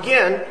 Now,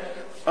 again,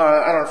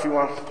 I don't know if you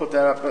want to put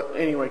that up, but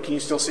anyway, can you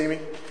still see me?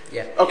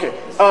 Yeah. Okay.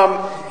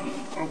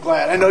 I'm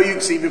glad. I know you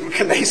can see me, but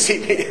can they see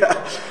me?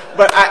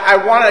 But I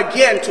want,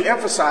 again, to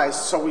emphasize,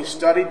 so we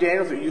studied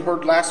Daniel. You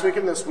heard last week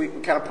and this week.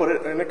 We kind of put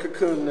it in a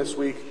cocoon this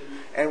week.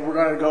 And we're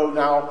going to go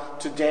now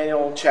to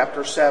Daniel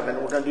chapter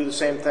 7. We're going to do the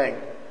same thing.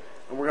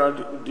 And we're going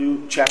to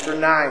do chapter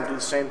 9, do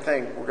the same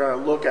thing. We're going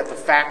to look at the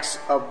facts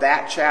of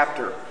that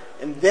chapter.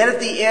 And then at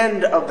the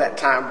end of that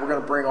time, we're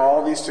going to bring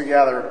all these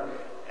together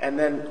and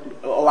then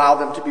allow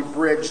them to be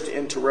bridged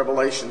into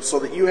Revelation so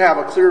that you have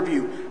a clear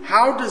view.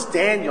 How does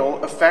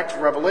Daniel affect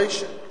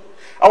Revelation?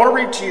 I want to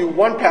read to you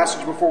one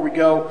passage before we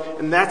go,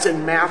 and that's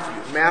in Matthew.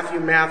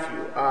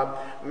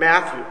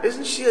 Matthew.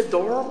 Isn't she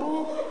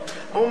adorable?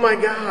 Oh my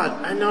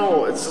God. I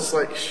know. It's just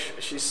like,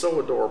 she's so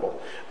adorable.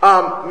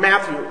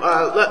 Matthew,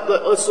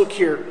 let's look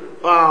here.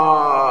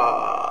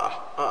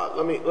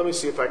 let me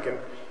see if I can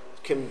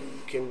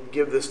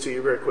give this to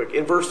you very quick.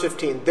 In verse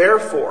 15,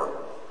 therefore,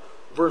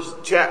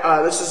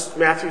 this is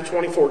Matthew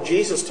 24,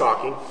 Jesus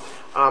talking.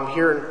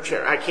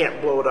 Here I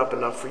can't blow it up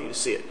enough for you to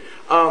see it.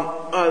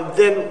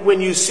 Then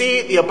when you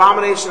see the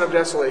abomination of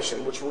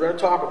desolation, which we're going to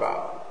talk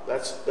about,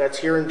 that's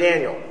here in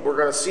Daniel. We're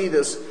going to see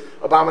this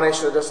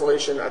abomination of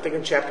desolation, I think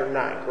in chapter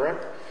 9,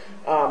 correct?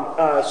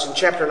 So in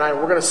chapter 9,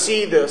 we're going to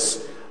see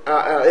this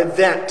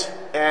event,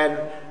 and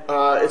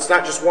it's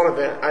not just one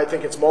event. I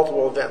think it's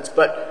multiple events,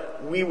 but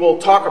we will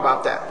talk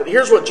about that. But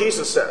here's what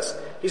Jesus says.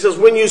 He says,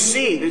 when you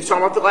see, he's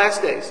talking about the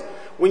last days,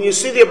 when you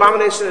see the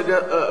abomination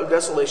of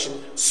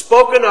desolation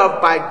spoken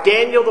of by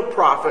Daniel the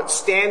prophet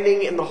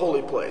standing in the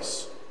holy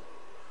place.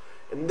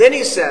 And then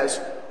he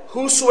says,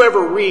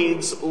 whosoever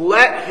reads,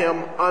 let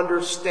him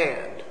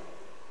understand.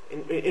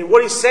 And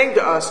what he's saying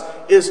to us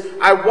is,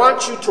 I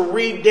want you to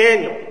read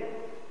Daniel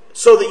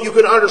so that you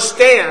can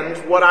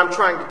understand what I'm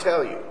trying to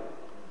tell you.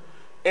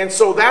 And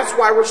so that's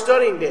why we're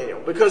studying Daniel,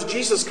 because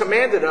Jesus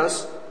commanded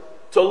us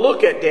to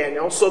look at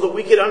Daniel so that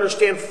we could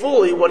understand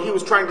fully what he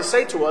was trying to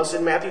say to us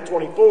in Matthew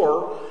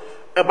 24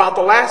 about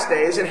the last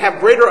days and have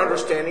greater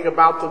understanding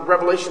about the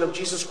revelation of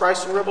Jesus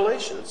Christ in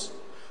Revelations.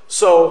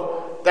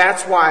 So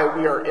that's why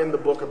we are in the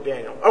book of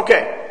Daniel.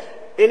 Okay,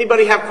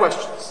 anybody have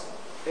questions?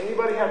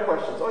 Anybody have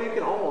questions? Oh, you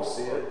can almost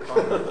see it.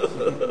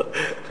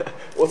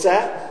 What's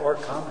that? Or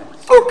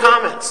comments. Or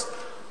comments.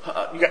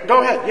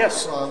 Go ahead,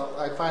 yes. Well,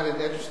 I find it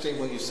interesting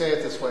when you say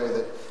it this way,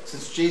 that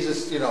since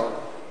Jesus,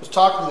 was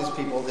talking to these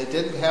people, they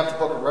didn't have the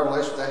book of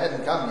Revelation, that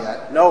hadn't come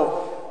yet.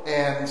 No.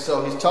 And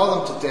so he's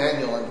told them to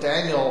Daniel, and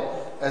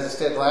Daniel, as I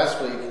said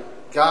last week,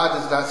 God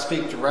does not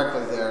speak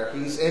directly there.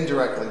 He's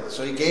indirectly.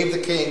 So he gave the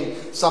king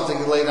something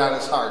he laid on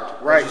his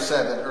heart, right, as you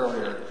said that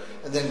earlier.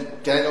 And then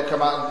Daniel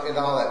come out and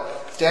all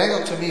that.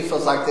 Daniel, to me,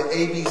 feels like the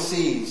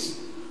ABCs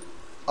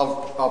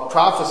of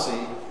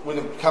prophecy when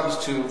it comes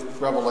to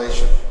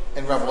Revelation.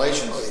 And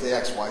Revelations is the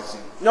XYZ.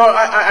 No,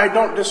 I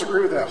don't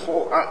disagree with that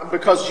whole,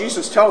 because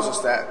Jesus tells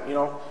us that,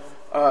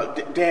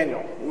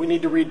 Daniel. We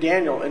need to read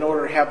Daniel in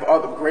order to have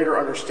a greater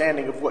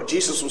understanding of what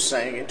Jesus was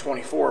saying in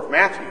 24 of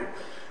Matthew.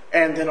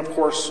 And then, of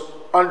course,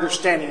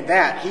 understanding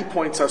that, he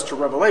points us to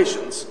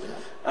Revelations.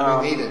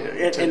 We need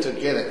it to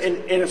get it.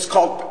 And it's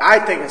called, I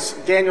think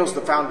Daniel's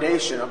the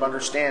foundation of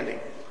understanding.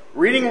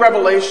 Reading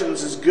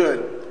Revelations is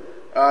good.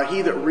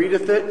 He that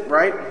readeth it,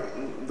 right?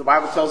 The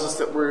Bible tells us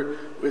that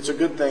it's a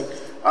good thing.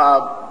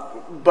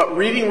 But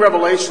reading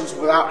Revelations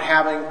without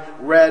having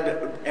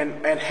read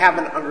and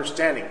having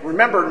understanding.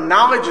 Remember,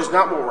 knowledge is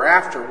not what we're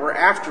after. We're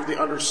after the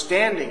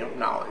understanding of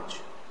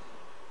knowledge.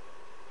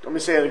 Let me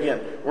say it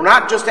again. We're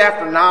not just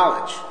after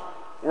knowledge.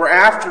 We're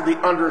after the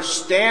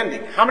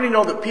understanding. How many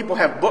know that people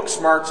have book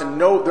smarts and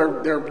know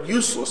they're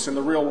useless in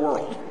the real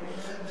world?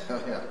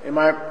 Yeah.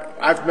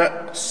 I've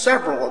met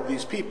several of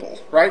these people,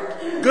 right?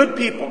 Good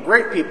people,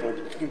 great people.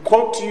 Can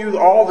quote to you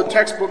all the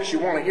textbooks you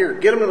want to hear.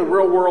 Get them in the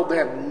real world, they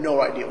have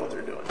no idea what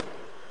they're doing.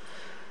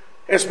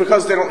 It's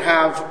because they don't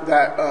have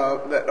that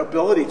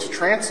ability to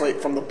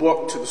translate from the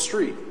book to the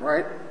street,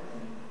 right?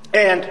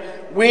 And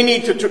we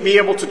need to be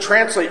able to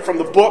translate from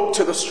the book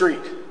to the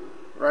street,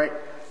 right?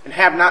 And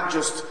have not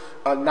just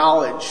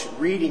knowledge,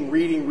 reading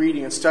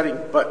and studying,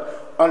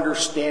 but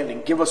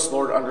understanding. Give us,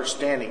 Lord,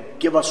 understanding.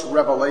 Give us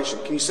revelation.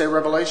 Can you say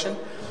revelation?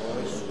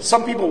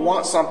 Some people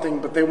want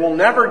something, but they will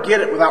never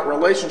get it without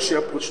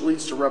relationship, which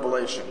leads to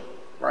revelation,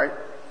 right?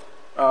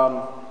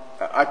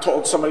 I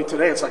told somebody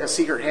today, it's like a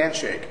secret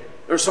handshake.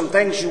 There's some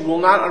things you will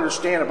not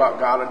understand about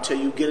God until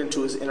you get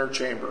into his inner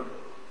chamber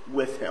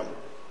with him.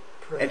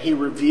 Prayer. And he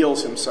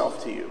reveals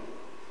himself to you.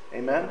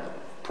 Amen?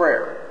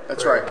 Prayer.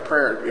 That's right.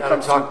 Prayer. You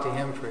got to talk to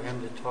him for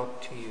him to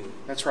talk to you.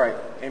 That's right.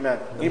 Amen.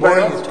 The more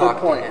you talk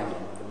to him,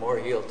 the more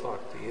he'll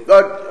talk to you.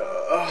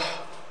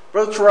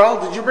 Brother Terrell,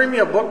 did you bring me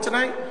a book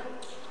tonight?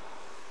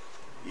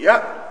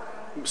 Yeah.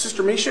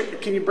 Sister Misha,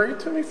 can you bring it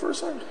to me for a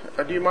second?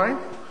 Do you mind?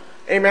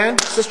 Amen.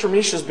 Sister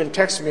Misha's been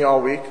texting me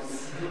all week.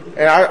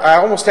 And I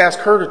almost asked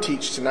her to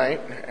teach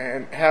tonight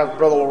and have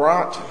Brother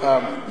Laurent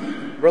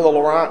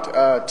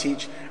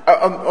teach.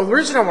 The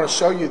reason I want to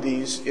show you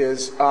these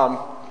is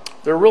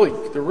they're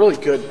really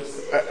good.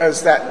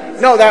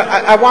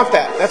 I want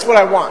that. That's what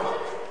I want.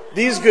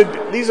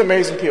 These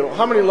amazing people.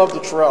 How many love the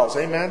Terrells?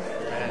 Amen.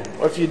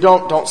 Well, if you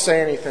don't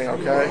say anything,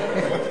 okay?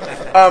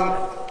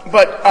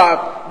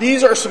 But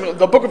these are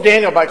the Book of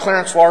Daniel by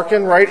Clarence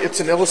Larkin, right? It's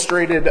an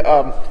illustrated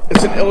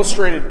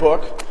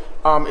book.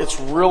 It's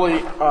really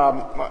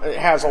it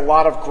has a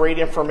lot of great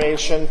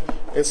information.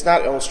 It's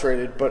not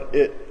illustrated, but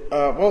it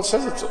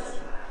says it's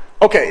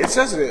okay. It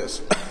says it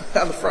is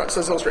on the front. It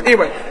says illustrated.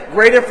 Anyway,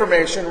 great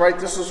information, right?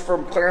 This is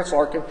from Clarence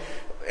Larkin,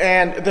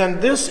 and then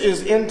this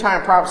is End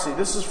Time Prophecy.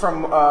 This is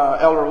from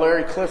Elder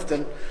Larry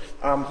Clifton,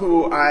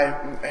 who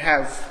I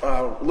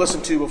have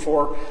listened to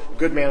before.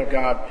 Good man of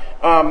God,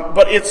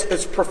 but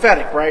it's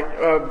prophetic, right?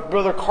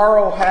 Brother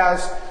Carl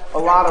has a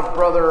lot of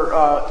Brother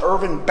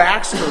Irvin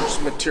Baxter's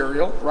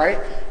material, right?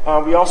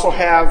 We also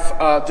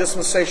have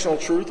Dispensational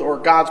Truth, or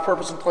God's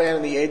Purpose and Plan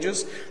in the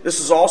Ages. This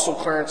is also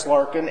Clarence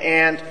Larkin,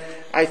 and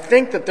I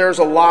think that there's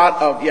a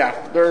lot of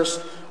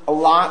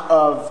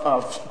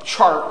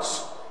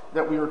charts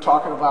that we were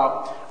talking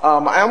about.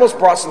 I almost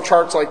brought some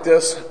charts like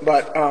this,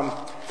 but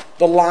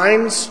the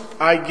lines,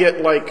 I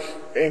get like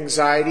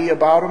anxiety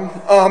about them.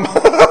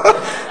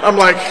 I'm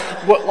like,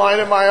 what line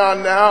am I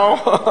on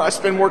now? I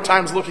spend more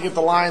times looking at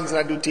the lines than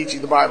I do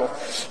teaching the Bible.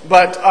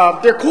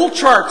 But they're cool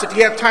charts if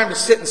you have time to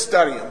sit and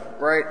study them,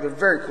 right? They're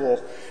very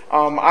cool.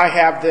 I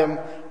have them.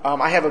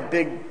 I have a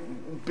big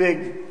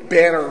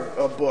banner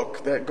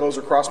book that goes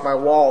across my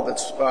wall that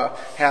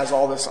has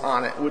all this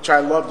on it, which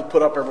I love to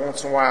put up every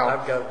once in a while.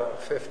 I've got about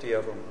 50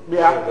 of them.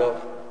 Yeah.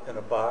 In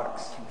a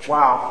box.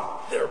 Wow.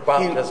 They're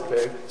about this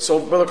big. So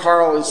Brother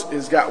Carl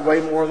is got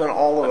way more than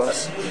all of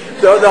us.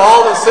 They're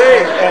all the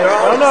same.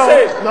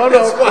 No.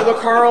 Brother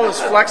Carl is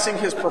flexing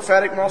his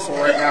prophetic muscle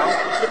right now.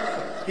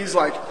 He's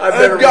like,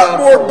 I've got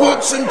more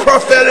books and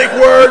prophetic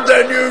word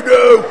than you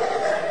do.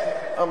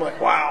 I'm like,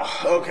 wow,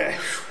 okay.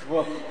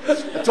 Well, I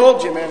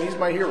told you, man, he's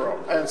my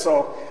hero. And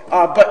so,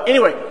 but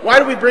anyway, why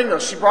do we bring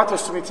those? She brought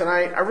those to me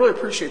tonight. I really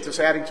appreciate this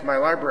adding to my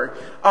library.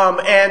 No,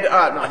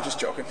 I'm just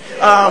joking.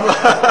 These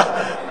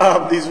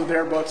are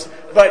their books.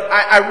 But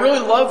I really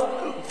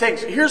love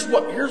things. Here's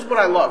what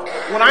I love.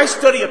 When I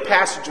study a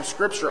passage of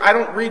Scripture, I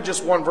don't read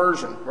just one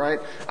version, right?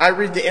 I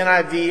read the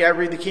NIV, I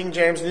read the King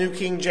James, the New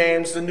King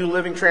James, the New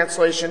Living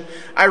Translation.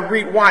 I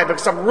read why?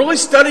 Because I'm really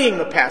studying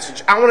the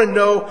passage. I want to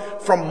know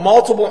from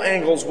multiple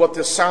angles what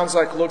this sounds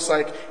like, looks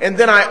like. And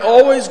then I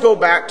always go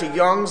back to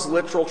Young's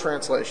literal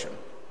translation,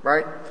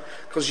 right?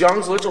 Because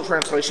Young's literal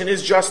translation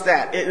is just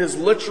that. It is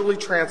literally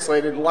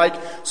translated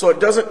so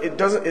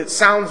it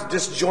sounds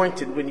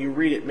disjointed when you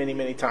read it many,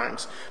 many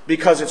times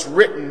because it's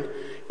written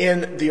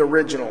in the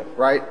original,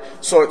 right?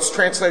 So it's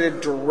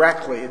translated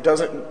directly. It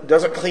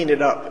doesn't clean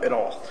it up at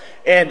all.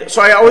 And so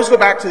I always go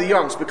back to the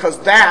Young's because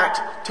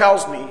that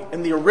tells me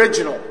in the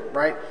original,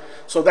 right?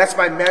 So that's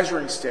my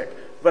measuring stick.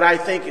 But I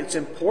think it's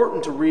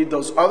important to read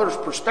those other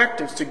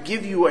perspectives to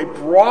give you a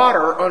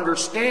broader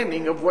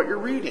understanding of what you're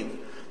reading.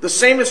 The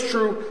same is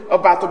true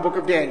about the book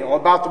of Daniel,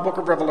 about the book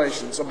of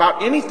Revelations,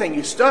 about anything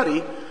you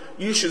study.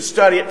 You should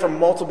study it from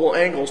multiple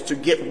angles to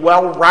get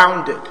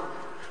well-rounded.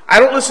 I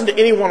don't listen to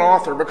any one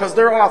author because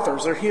they're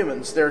authors, they're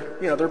humans,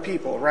 they're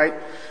people, right?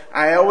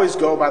 I always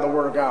go by the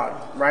Word of God,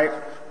 right?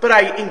 But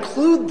I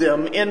include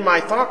them in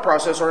my thought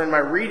process or in my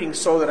reading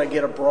so that I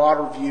get a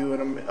broader view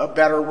and a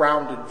better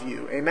rounded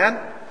view. Amen?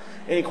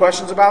 Any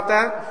questions about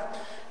that?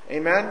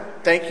 Amen.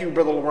 Thank you,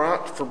 Brother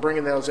Laurent, for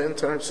bringing those in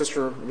tonight.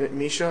 Sister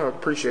Misha, I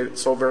appreciate it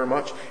so very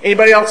much.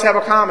 Anybody else have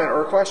a comment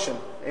or a question?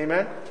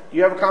 Amen.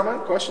 You have a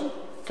comment, question?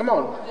 Come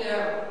on.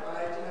 Yeah,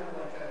 I do have a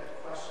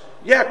question.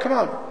 Yeah, come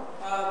on.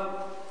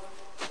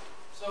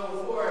 So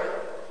before,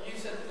 you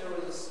said that there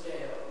was a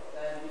scale,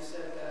 and you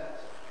said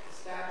that the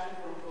statue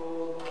from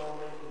gold all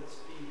the way to its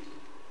feet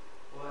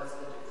was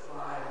the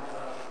decline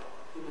of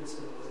human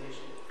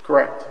civilization.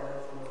 Correct.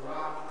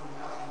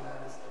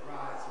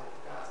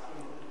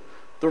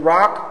 The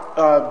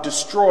rock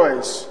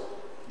destroys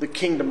the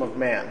kingdom of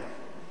man.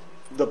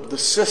 The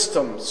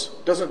systems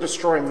doesn't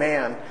destroy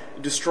man.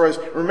 It destroys.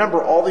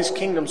 Remember, all these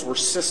kingdoms were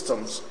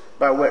systems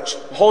by which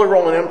the Holy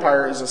Roman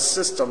Empire is a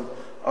system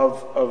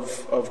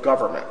of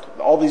government.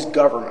 All these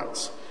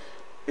governments,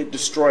 it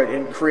destroyed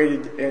and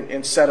created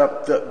and set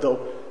up the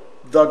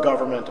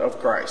government of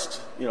Christ.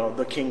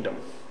 The kingdom.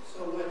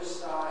 So which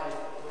side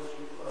would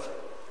you put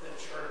the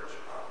church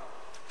on?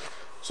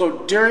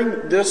 So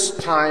during this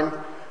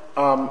time.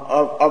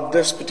 Of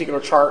this particular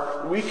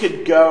chart, we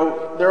could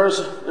go. There is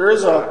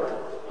a,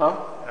 huh?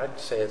 I'd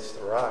say it's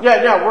the rock.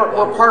 Yeah.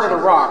 We're part of the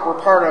rock. We're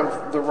part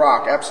of the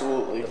rock.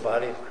 Absolutely. The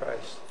body of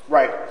Christ.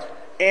 Right.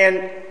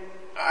 And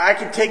I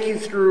could take you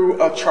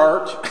through a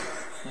chart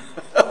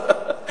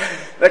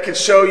that could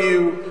show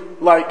you,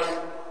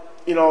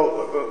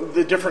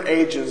 the different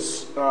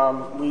ages.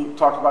 We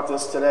talked about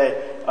this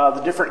today.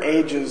 The different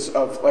ages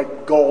of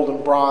gold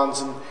and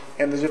bronze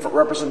and the different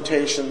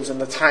representations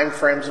and the time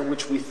frames in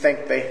which we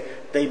think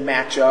they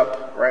match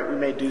up, right? We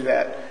may do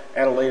that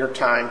at a later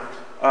time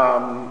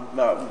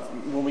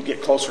when we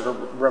get closer to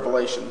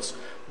Revelations.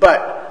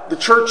 But the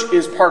church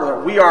is part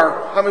of it.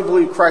 How many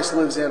believe Christ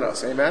lives in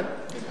us? Amen?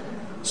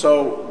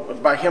 So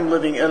by Him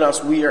living in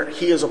us,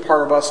 He is a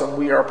part of us and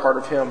we are a part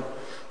of Him.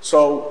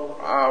 So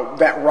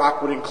that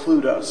rock would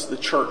include us, the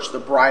church, the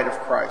bride of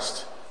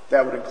Christ.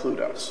 That would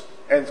include us.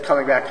 And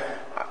coming back,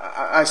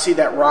 I see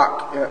that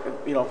rock.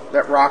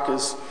 That rock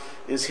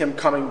is Him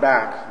coming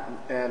back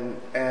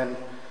and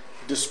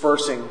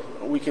dispersing.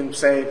 We can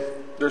say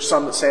there's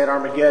some that say at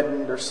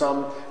Armageddon. There's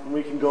some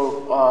we can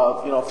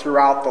go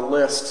throughout the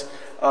list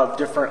of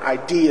different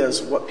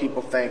ideas what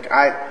people think.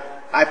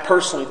 I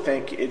personally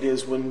think it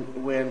is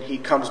when He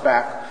comes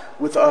back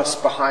with us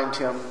behind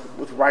Him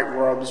with white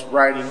robes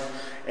riding,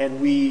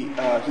 and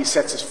He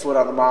sets His foot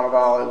on the Mount of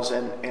Olives,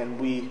 and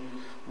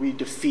we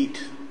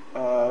defeat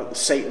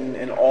Satan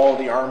and all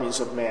the armies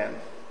of man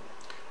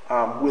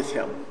with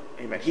Him.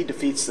 Amen. He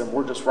defeats them.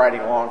 We're just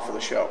riding along for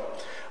the show.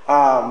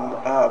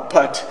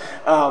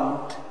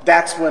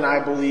 That's when I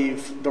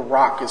believe the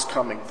rock is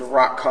coming. The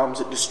rock comes.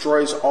 It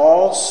destroys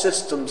all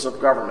systems of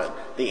government.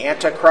 The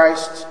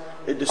Antichrist,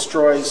 it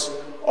destroys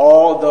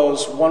all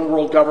those one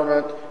world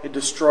government. It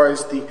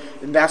destroys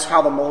and that's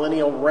how the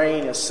millennial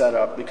reign is set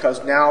up,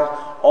 because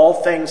now all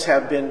things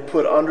have been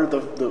put under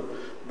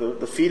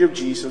the feet of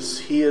Jesus.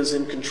 He is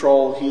in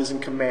control. He is in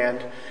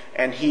command.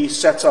 And he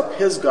sets up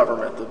his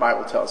government, the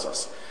Bible tells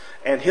us.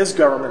 And his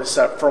government is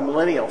set for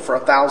millennial, for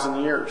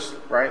 1,000 years,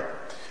 right?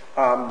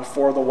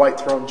 Before the white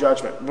throne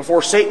judgment.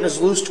 Before Satan is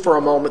loosed for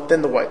a moment,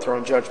 then the white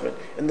throne judgment.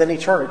 And then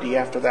eternity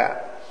after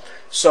that.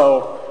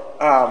 So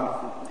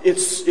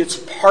it's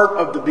part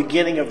of the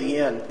beginning of the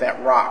end, that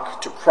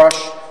rock, to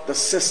crush the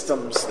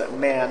systems that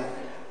man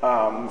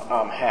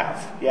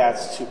have. Yeah,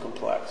 it's too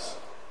complex.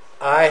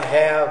 I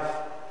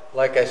have,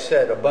 like I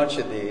said, a bunch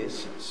of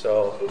these.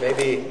 So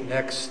maybe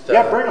next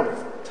bring them.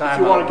 time if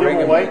you want to give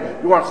them away.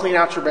 in. You want to clean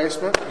out your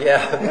basement?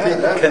 Yeah,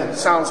 that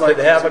sounds like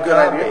could have it's a good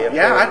copy idea. if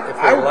Yeah, they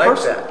I would like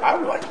personally. that. I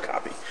would like a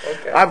copy.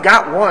 Okay. I've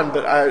got one,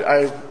 but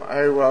I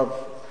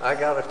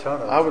got a ton of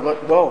them. I would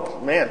like.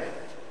 Well, man,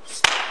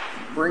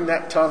 bring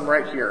that ton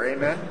right here.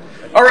 Amen.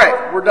 All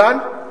right, we're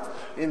done.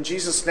 In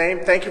Jesus'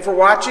 name, thank you for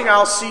watching.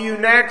 I'll see you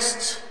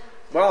next.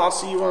 Well, I'll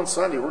see you on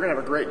Sunday. We're gonna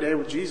have a great day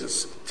with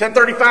Jesus.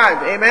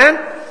 10:35.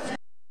 Amen.